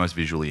probably the most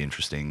visually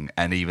interesting,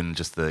 and even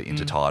just the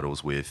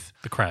intertitles with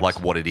The crabs.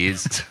 like what it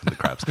is, the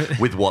crabs,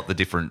 with what the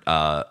different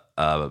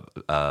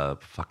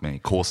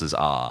courses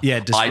are. Yeah, I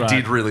describe.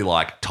 did really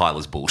like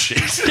Tyler's bullshit.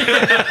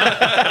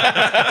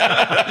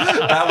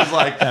 that was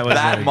like That was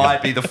that very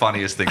might be the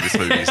funniest thing this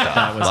movie's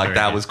done. was Like very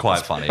that good. was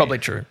quite funny. Probably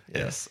true.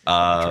 Yes.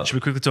 Should we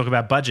quickly talk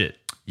about budget?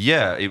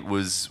 Yeah, it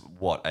was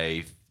what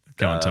a.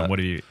 Go on, Tom. What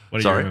do you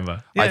Sorry,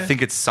 remember? I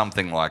think it's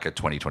something like a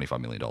 $25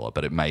 million,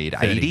 but it made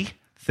 80.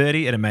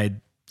 30 and it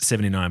made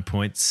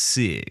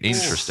 79.6.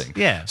 Interesting.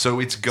 Yeah. So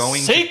it's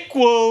going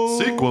Sequel.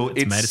 sequel.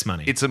 It's made its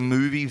money. It's a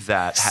movie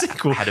that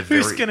Sequel. had a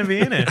very. Who's going to be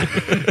in it?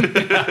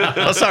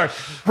 Oh, sorry.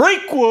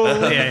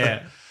 Prequel.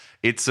 yeah.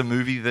 It's a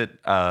movie that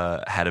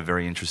had a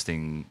very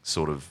interesting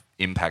sort of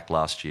impact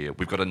last year.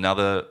 We've got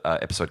another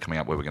episode coming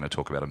up where we're going to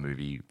talk about a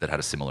movie that had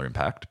a similar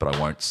impact, but I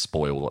won't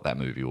spoil what that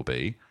movie will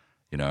be.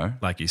 You know,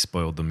 Like you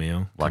spoiled the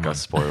meal. like I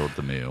spoiled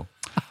the meal.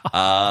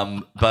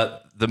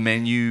 But the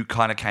menu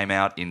kind of came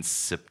out in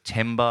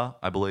September,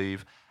 I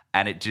believe,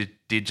 and it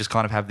did just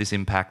kind of have this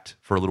impact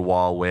for a little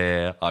while.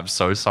 Where I'm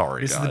so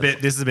sorry, This guys.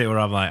 is the bit where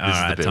I'm like, all This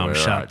is right, the bit Tom, where,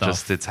 shut all right, the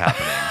just it's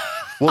happening.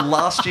 Well,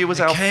 last year was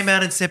our Came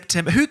out in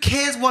September. Who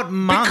cares what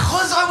month?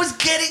 because I was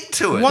getting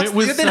to it. What? It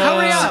was, then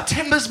hurry up.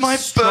 September's my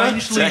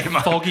Strangely birthday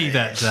month. foggy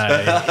that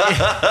day.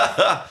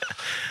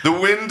 The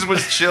wind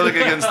was chilling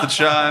against the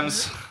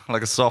chimes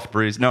like a soft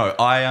breeze. No,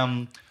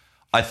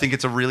 I think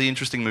it's a really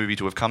interesting movie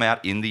to have come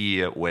out in the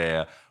year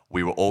where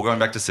we were all going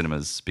back to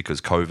cinemas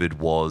because COVID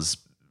was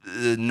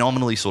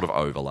nominally sort of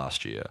over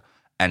last year.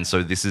 And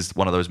so this is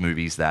one of those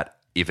movies that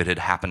if it had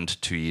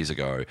happened 2 years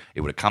ago,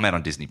 it would have come out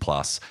on Disney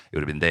Plus. It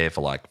would have been there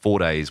for like 4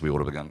 days. We would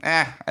have gone,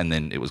 and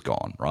then it was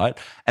gone, right?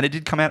 And it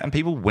did come out and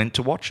people went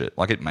to watch it.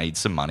 Like it made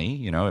some money,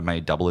 you know, it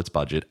made double its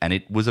budget and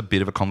it was a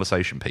bit of a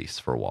conversation piece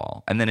for a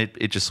while. And then it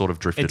just sort of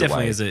drifted It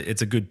definitely away. is.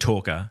 It's a good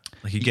talker.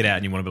 Like you get out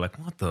and you want to be like,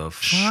 what the fuck?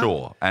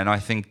 Sure. And I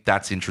think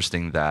that's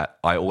interesting that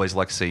I always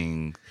like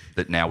seeing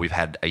that now we've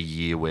had a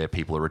year where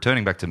people are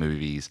returning back to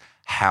movies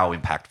how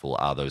impactful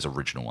are those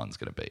original ones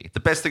going to be? The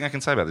best thing I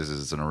can say about this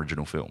is it's an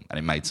original film and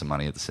it made some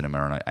money at the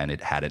cinema and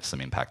it had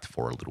some impact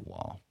for a little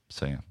while.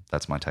 So yeah,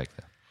 that's my take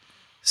there.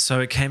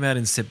 So it came out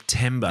in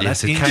September.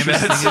 Yes, That's it came out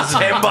in interesting, isn't it?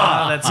 September.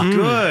 Oh, that's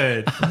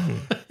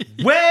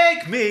good.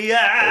 Wake me It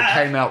up.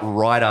 came out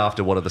right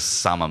after one of the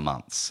summer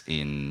months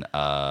in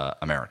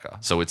America.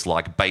 So it's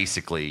like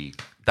basically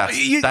that's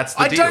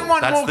the deal. I don't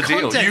want that's more the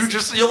deal.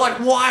 context. You're like,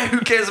 why? Who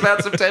cares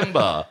about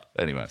September?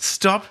 Anyway,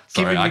 Stop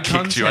sorry, giving me I kicked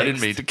context. you. I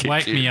didn't mean to kick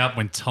Wake you. me up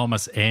when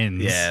Thomas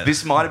ends. Yeah.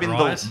 This might have been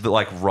Right. the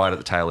like right at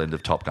the tail end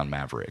of Top Gun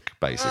Maverick,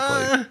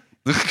 basically.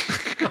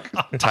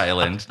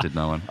 Tail end, did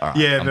no one? All right,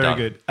 Yeah, I'm very done.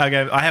 good.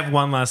 Okay, I have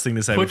one last thing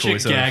to say Put before your we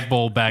sort of- gag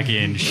ball back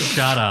in.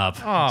 Shut up.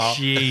 Oh,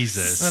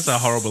 Jesus. That's a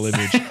horrible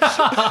image.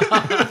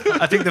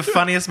 I think the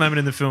funniest moment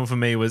in the film for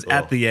me was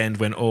at the end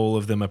when all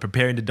of them are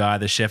preparing to die.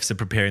 The chefs are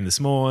preparing the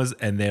s'mores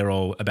and they're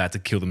all about to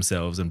kill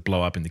themselves and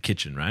blow up in the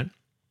kitchen, right?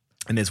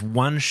 And there's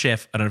one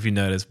chef, I don't know if you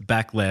noticed,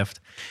 back left.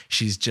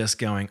 She's just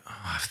going, oh,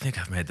 I think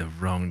I've made the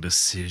wrong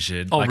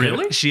decision. Oh,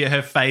 really?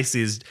 Her face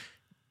is,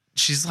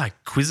 she's like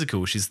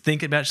quizzical. She's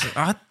thinking about it. She's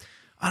like,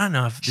 I don't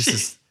know if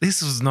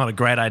this was not a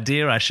great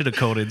idea. I should have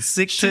called in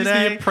sick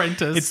today. the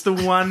apprentice. It's the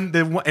one,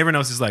 everyone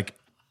else is like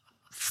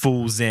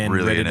full zen,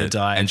 Really ready in to it.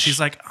 die. And And she's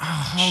like, oh,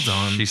 hold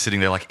on. She's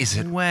sitting there like, is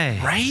it Wait.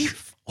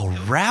 Rafe or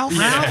Ralph or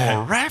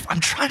Raph? I'm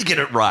trying to get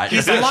it right.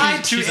 He's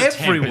lied to She's a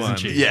temp, everyone. isn't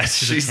she? Yes,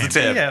 she's the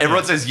temp. Yeah.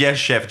 Everyone says yes,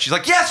 chef. She's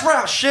like, yes,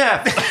 Ralph,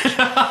 chef.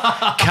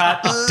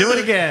 Cut. Do it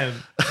again.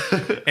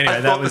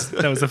 Anyway, that thought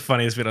was the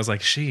funniest bit. I was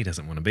like, she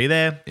doesn't want to be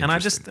there. And I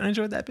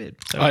enjoyed that bit.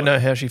 So I know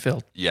how she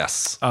felt.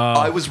 Yes,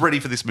 I was ready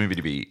for this movie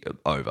to be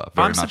over.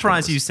 Very I'm much when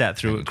surprised it was you sat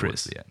through heading it,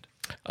 towards Chris. The end.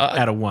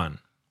 Out of one.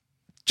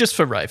 Just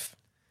for Rafe.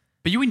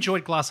 But you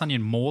enjoyed Glass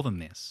Onion more than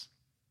this.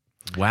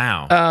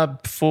 Wow.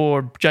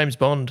 For James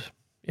Bond.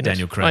 In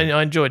Daniel it. Craig.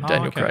 I enjoyed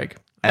Daniel okay. Craig.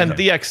 And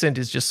the accent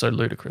is just so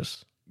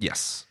ludicrous.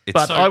 Yes, it's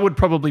But So- I would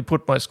probably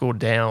put my score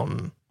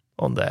down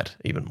on that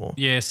even more.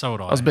 Yeah, so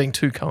would I. I was being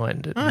too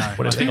kind at I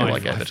whatever think I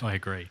gave it. I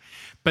agree.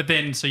 But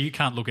then, so you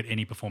can't look at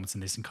any performance in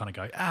this and kind of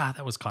go,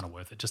 that was kind of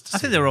worth it. Just to I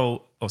see think they're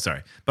all,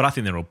 but I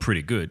think they're all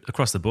pretty good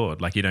across the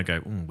board. Like you don't go,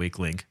 weak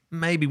link.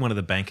 Maybe one of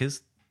the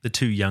bankers, the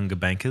two younger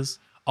bankers.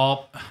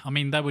 Oh, I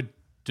mean, they were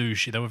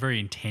douchey. They were very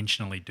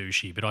intentionally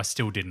douchey, but I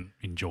still didn't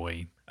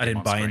enjoy. I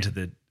didn't buy into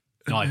the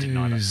No, I didn't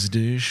either.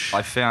 douche.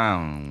 I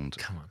found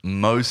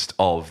most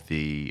of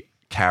the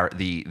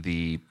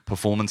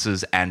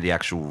performances and the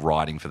actual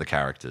writing for the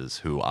characters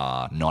who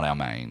are not our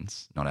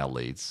mains, not our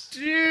leads,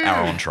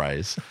 our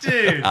entrees,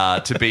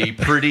 to be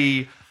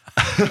pretty.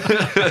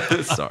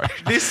 Sorry,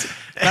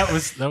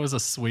 That was a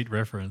sweet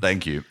reference.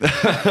 thank you.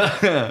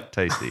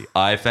 Tasty.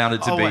 I found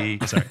it to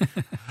be. Sorry.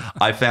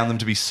 I found them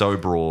to be so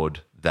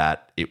broad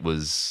that it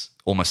was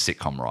almost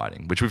sitcom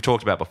writing, which we've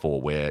talked about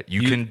before, where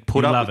you can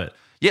put you up. love with- it.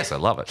 Yes, I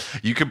love it.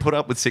 You can put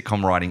up with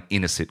sitcom writing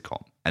in a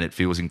sitcom, and it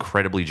feels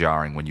incredibly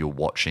jarring when you're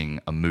watching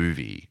a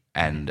movie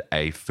and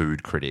a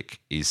food critic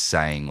is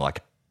saying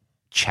like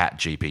Chat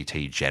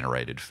GPT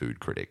generated food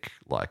critic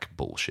like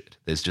bullshit.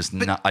 There's just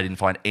I didn't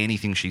find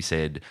anything she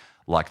said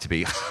like to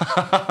be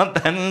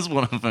that is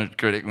what a food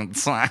critic would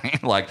say.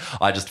 Like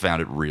I just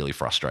found it really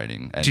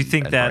frustrating. And, Do you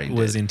think and that brain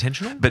was dead.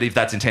 intentional? But if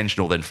that's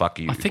intentional, then fuck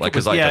you. I think like, it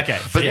was- 'cause yeah, don't- okay.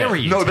 But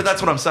Very no, but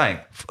that's what I'm saying.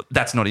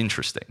 That's not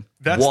interesting.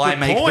 That's Why the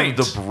make point.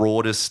 them the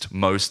broadest,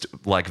 most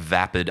like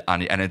vapid?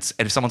 And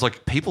if someone's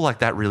like, people like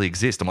that really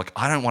exist, I'm like,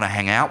 I don't want to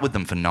hang out with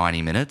them for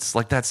 90 minutes.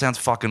 Like that sounds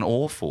fucking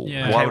awful.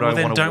 Yeah. Why Okay, would well I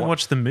then want to don't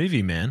watch the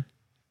movie, man.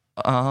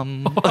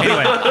 Um,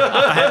 Anyway,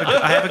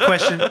 I have a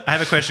question. I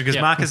have a question because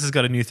Yeah. Marcus has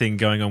got a new thing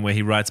going on where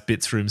he writes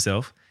bits for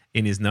himself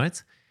in his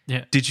notes.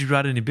 Yeah. Did you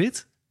write any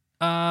bits?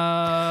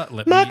 Let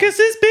me-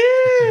 Marcus's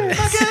beard.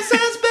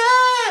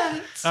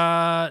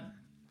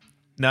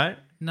 No,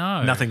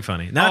 No. nothing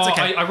funny. No, it's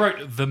okay. I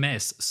wrote The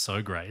Mess,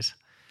 so great.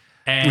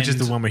 And, Which is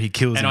the one where he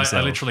kills and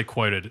himself. I literally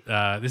quoted,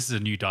 this is a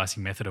new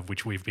dicing method of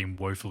which we've been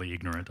woefully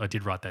ignorant. I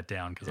did write that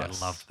down because I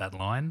loved that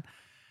line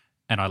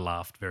and I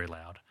laughed very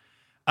loud.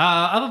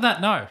 Other than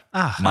that, no.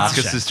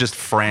 Marcus is just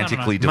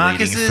frantically deleting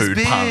Marcus's food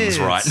puns beards.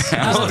 right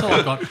now. That's all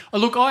I got.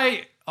 Look,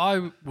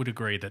 I would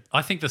agree that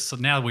I think this,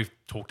 now we've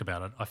talked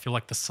about it, I feel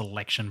like the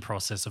selection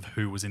process of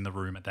who was in the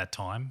room at that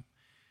time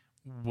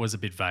was a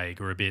bit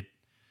vague or a bit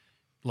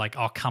like,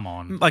 oh, come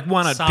on. Like,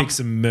 why not pick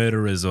some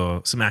murderers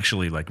or some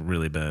actually like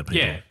really bad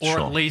people? Yeah, or Sure.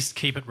 at least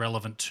keep it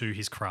relevant to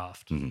his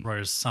craft.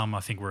 Whereas some, I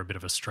think, were a bit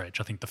of a stretch.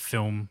 I think the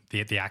film,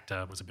 the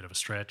actor was a bit of a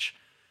stretch.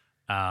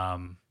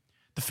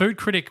 The food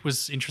critic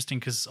was interesting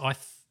because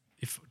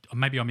if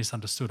maybe I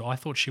misunderstood, I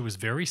thought she was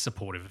very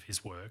supportive of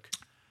his work,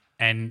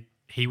 and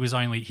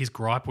his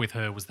gripe with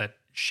her was that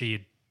she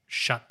had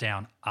shut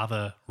down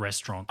other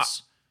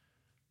restaurants.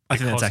 I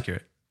think that's Because-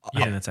 accurate.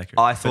 Yeah, that's accurate.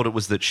 I thought it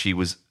was that she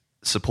was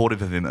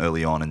supportive of him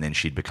early on, and then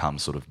she'd become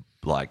sort of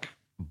like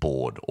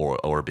bored or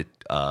a bit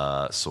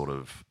sort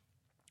of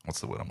what's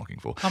the word I'm looking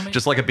for? I mean-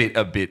 Just like a bit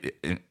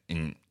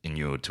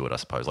inured to it, I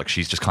suppose. Like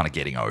she's just kind of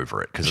getting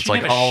over it because it's She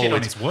like, never shit on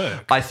it's his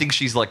work. I think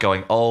she's like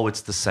going, oh,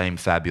 it's the same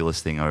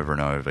fabulous thing over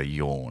and over.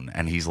 Yawn,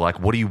 and he's like,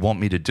 what do you want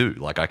me to do?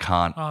 Like I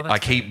can't. Oh, that's I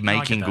keep fair. No, I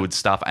making get that. good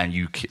stuff, and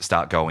you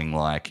start going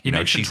like, You know,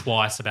 mentioned she's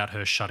twice about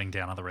her shutting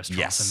down other restaurants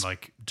Yes. and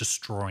like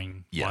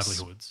destroying Yes.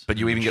 livelihoods. But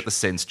you even get the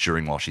sense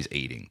during while she's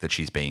eating that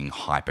she's being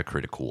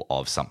hypercritical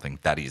of something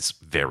that is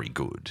very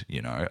good,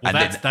 you know. Well,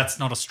 and that's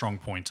not a strong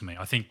point to me.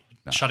 I think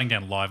shutting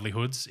down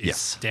livelihoods is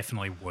Yes.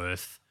 definitely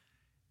worth.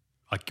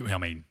 I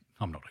mean,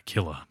 I'm not a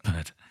killer,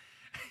 but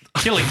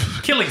killing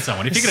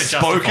someone. If you're going to justify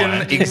spoken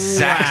it,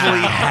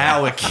 exactly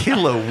how a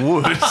killer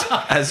would,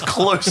 as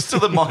close to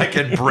the mic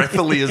and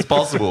breathily as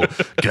possible.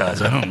 Guys,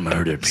 I don't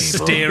murder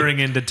people. Staring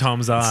into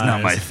Tom's eyes. It's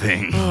not my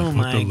thing. Oh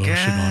my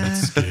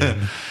god.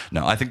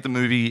 No, I think the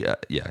movie,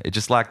 it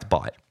just lacked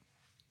bite.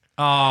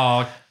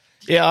 oh,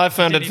 Yeah, I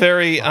found it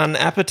very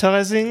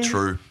unappetizing.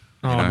 True.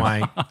 Oh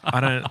my! I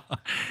don't.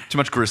 Too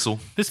much gristle.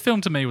 this film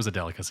to me was a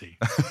delicacy,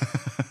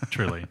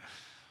 truly.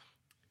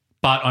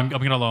 But I'm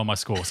going to lower my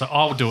score, so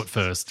I'll do it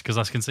first because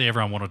I can see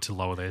everyone wanted to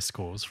lower their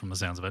scores from the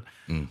sounds of it.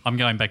 I'm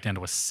going back down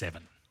to a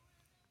 7.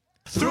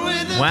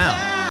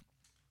 Wow.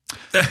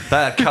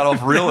 That cut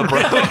off real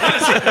abrupt.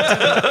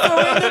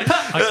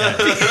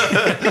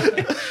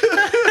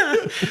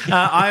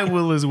 I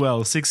will as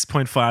well.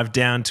 6.5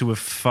 down to a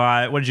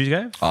 5. What did you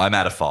go? I'm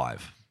at a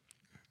 5.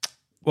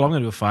 Well, I'm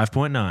going to do a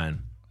 5.9.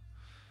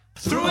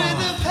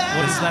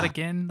 What is that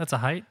again? That's a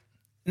hate?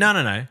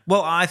 No.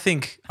 Well, I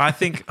think I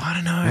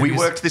don't know. We because-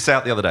 worked this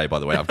out the other day, by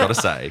the way, I've got to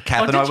say.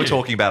 Kath and I did were you?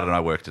 talking about it and I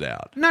worked it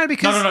out. No,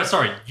 because No.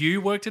 Sorry.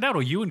 You worked it out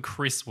or you and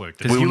Chris worked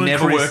it out? We'll you and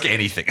never Chris- work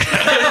anything.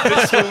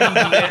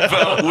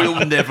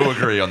 we'll never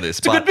agree on this.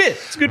 It's a good bit.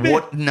 It's a good bit.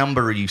 What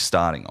number are you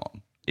starting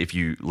on if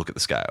you look at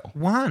the scale?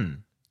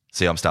 1.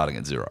 See, I'm starting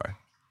at 0.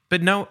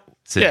 But no.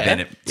 So Yeah.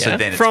 then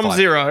it's From 5.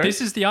 0,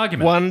 This is the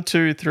argument. 1,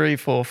 2, 3,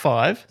 4,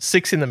 5,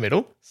 6 in the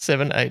middle,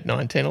 7, 8,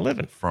 9, 10,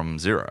 11. From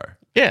 0.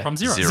 Yeah. From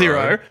 0.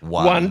 0,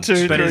 1,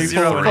 2, But 3, it's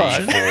 0 4,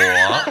 and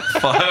 5.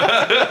 4,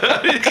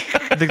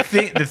 5.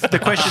 The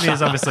question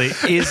is obviously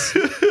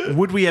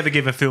would we ever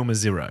give a film a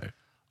 0?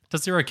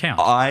 Does 0 count?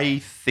 I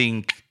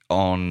think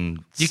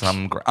on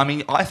I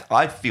mean,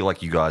 I feel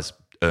like you guys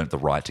earned the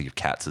right to give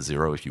Cats a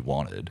 0 if you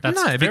wanted. That's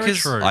no, very because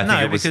true. I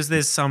think it was- because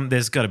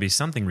there's got to be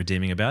something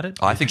redeeming about it.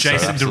 I think so,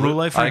 Jason absolutely.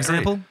 Derulo, for I agree.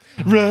 example.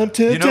 You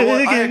know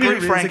what? I agree,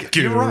 Is a Frank.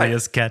 You're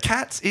curious right. cat.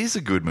 Cats is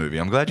a good movie.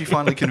 I'm glad you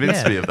finally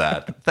convinced Yeah. me of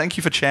that. Thank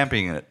you for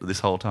championing it this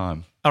whole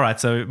time. All right,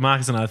 so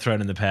Marcus and I have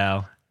thrown in the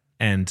pal,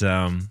 and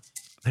I think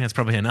that's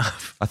probably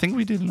enough. I think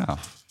we did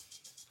enough.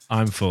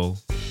 I'm full.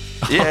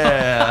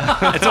 Yeah.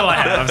 That's all I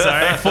have. I'm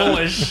sorry. Full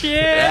of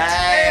shit.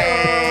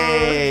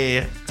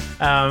 Hey.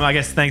 I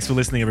guess thanks for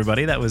listening,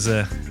 everybody. That was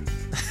a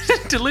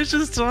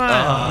delicious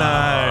time.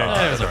 No.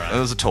 That was all right. It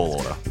was a tall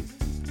order.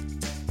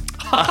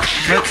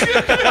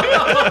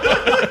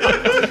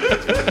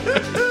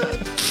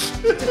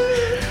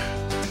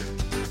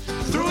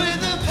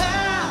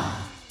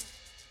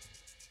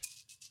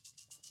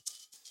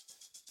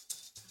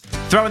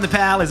 Throw in the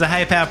Pal is a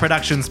Hey Pal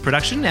Productions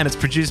production, and it's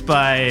produced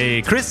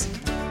by Chris.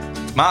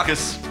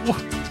 Marcus.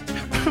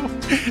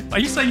 Are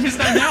you saying his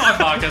name now? I'm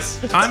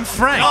Marcus. I'm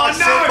Frank. I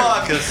said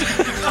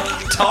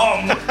Marcus.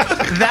 Tom.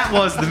 That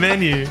was the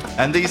menu.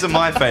 And these are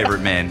my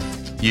favorite men.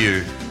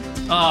 You.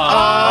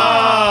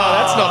 Oh,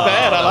 that's not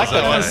bad. I like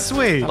that That one. was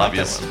sweet. Love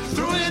yous.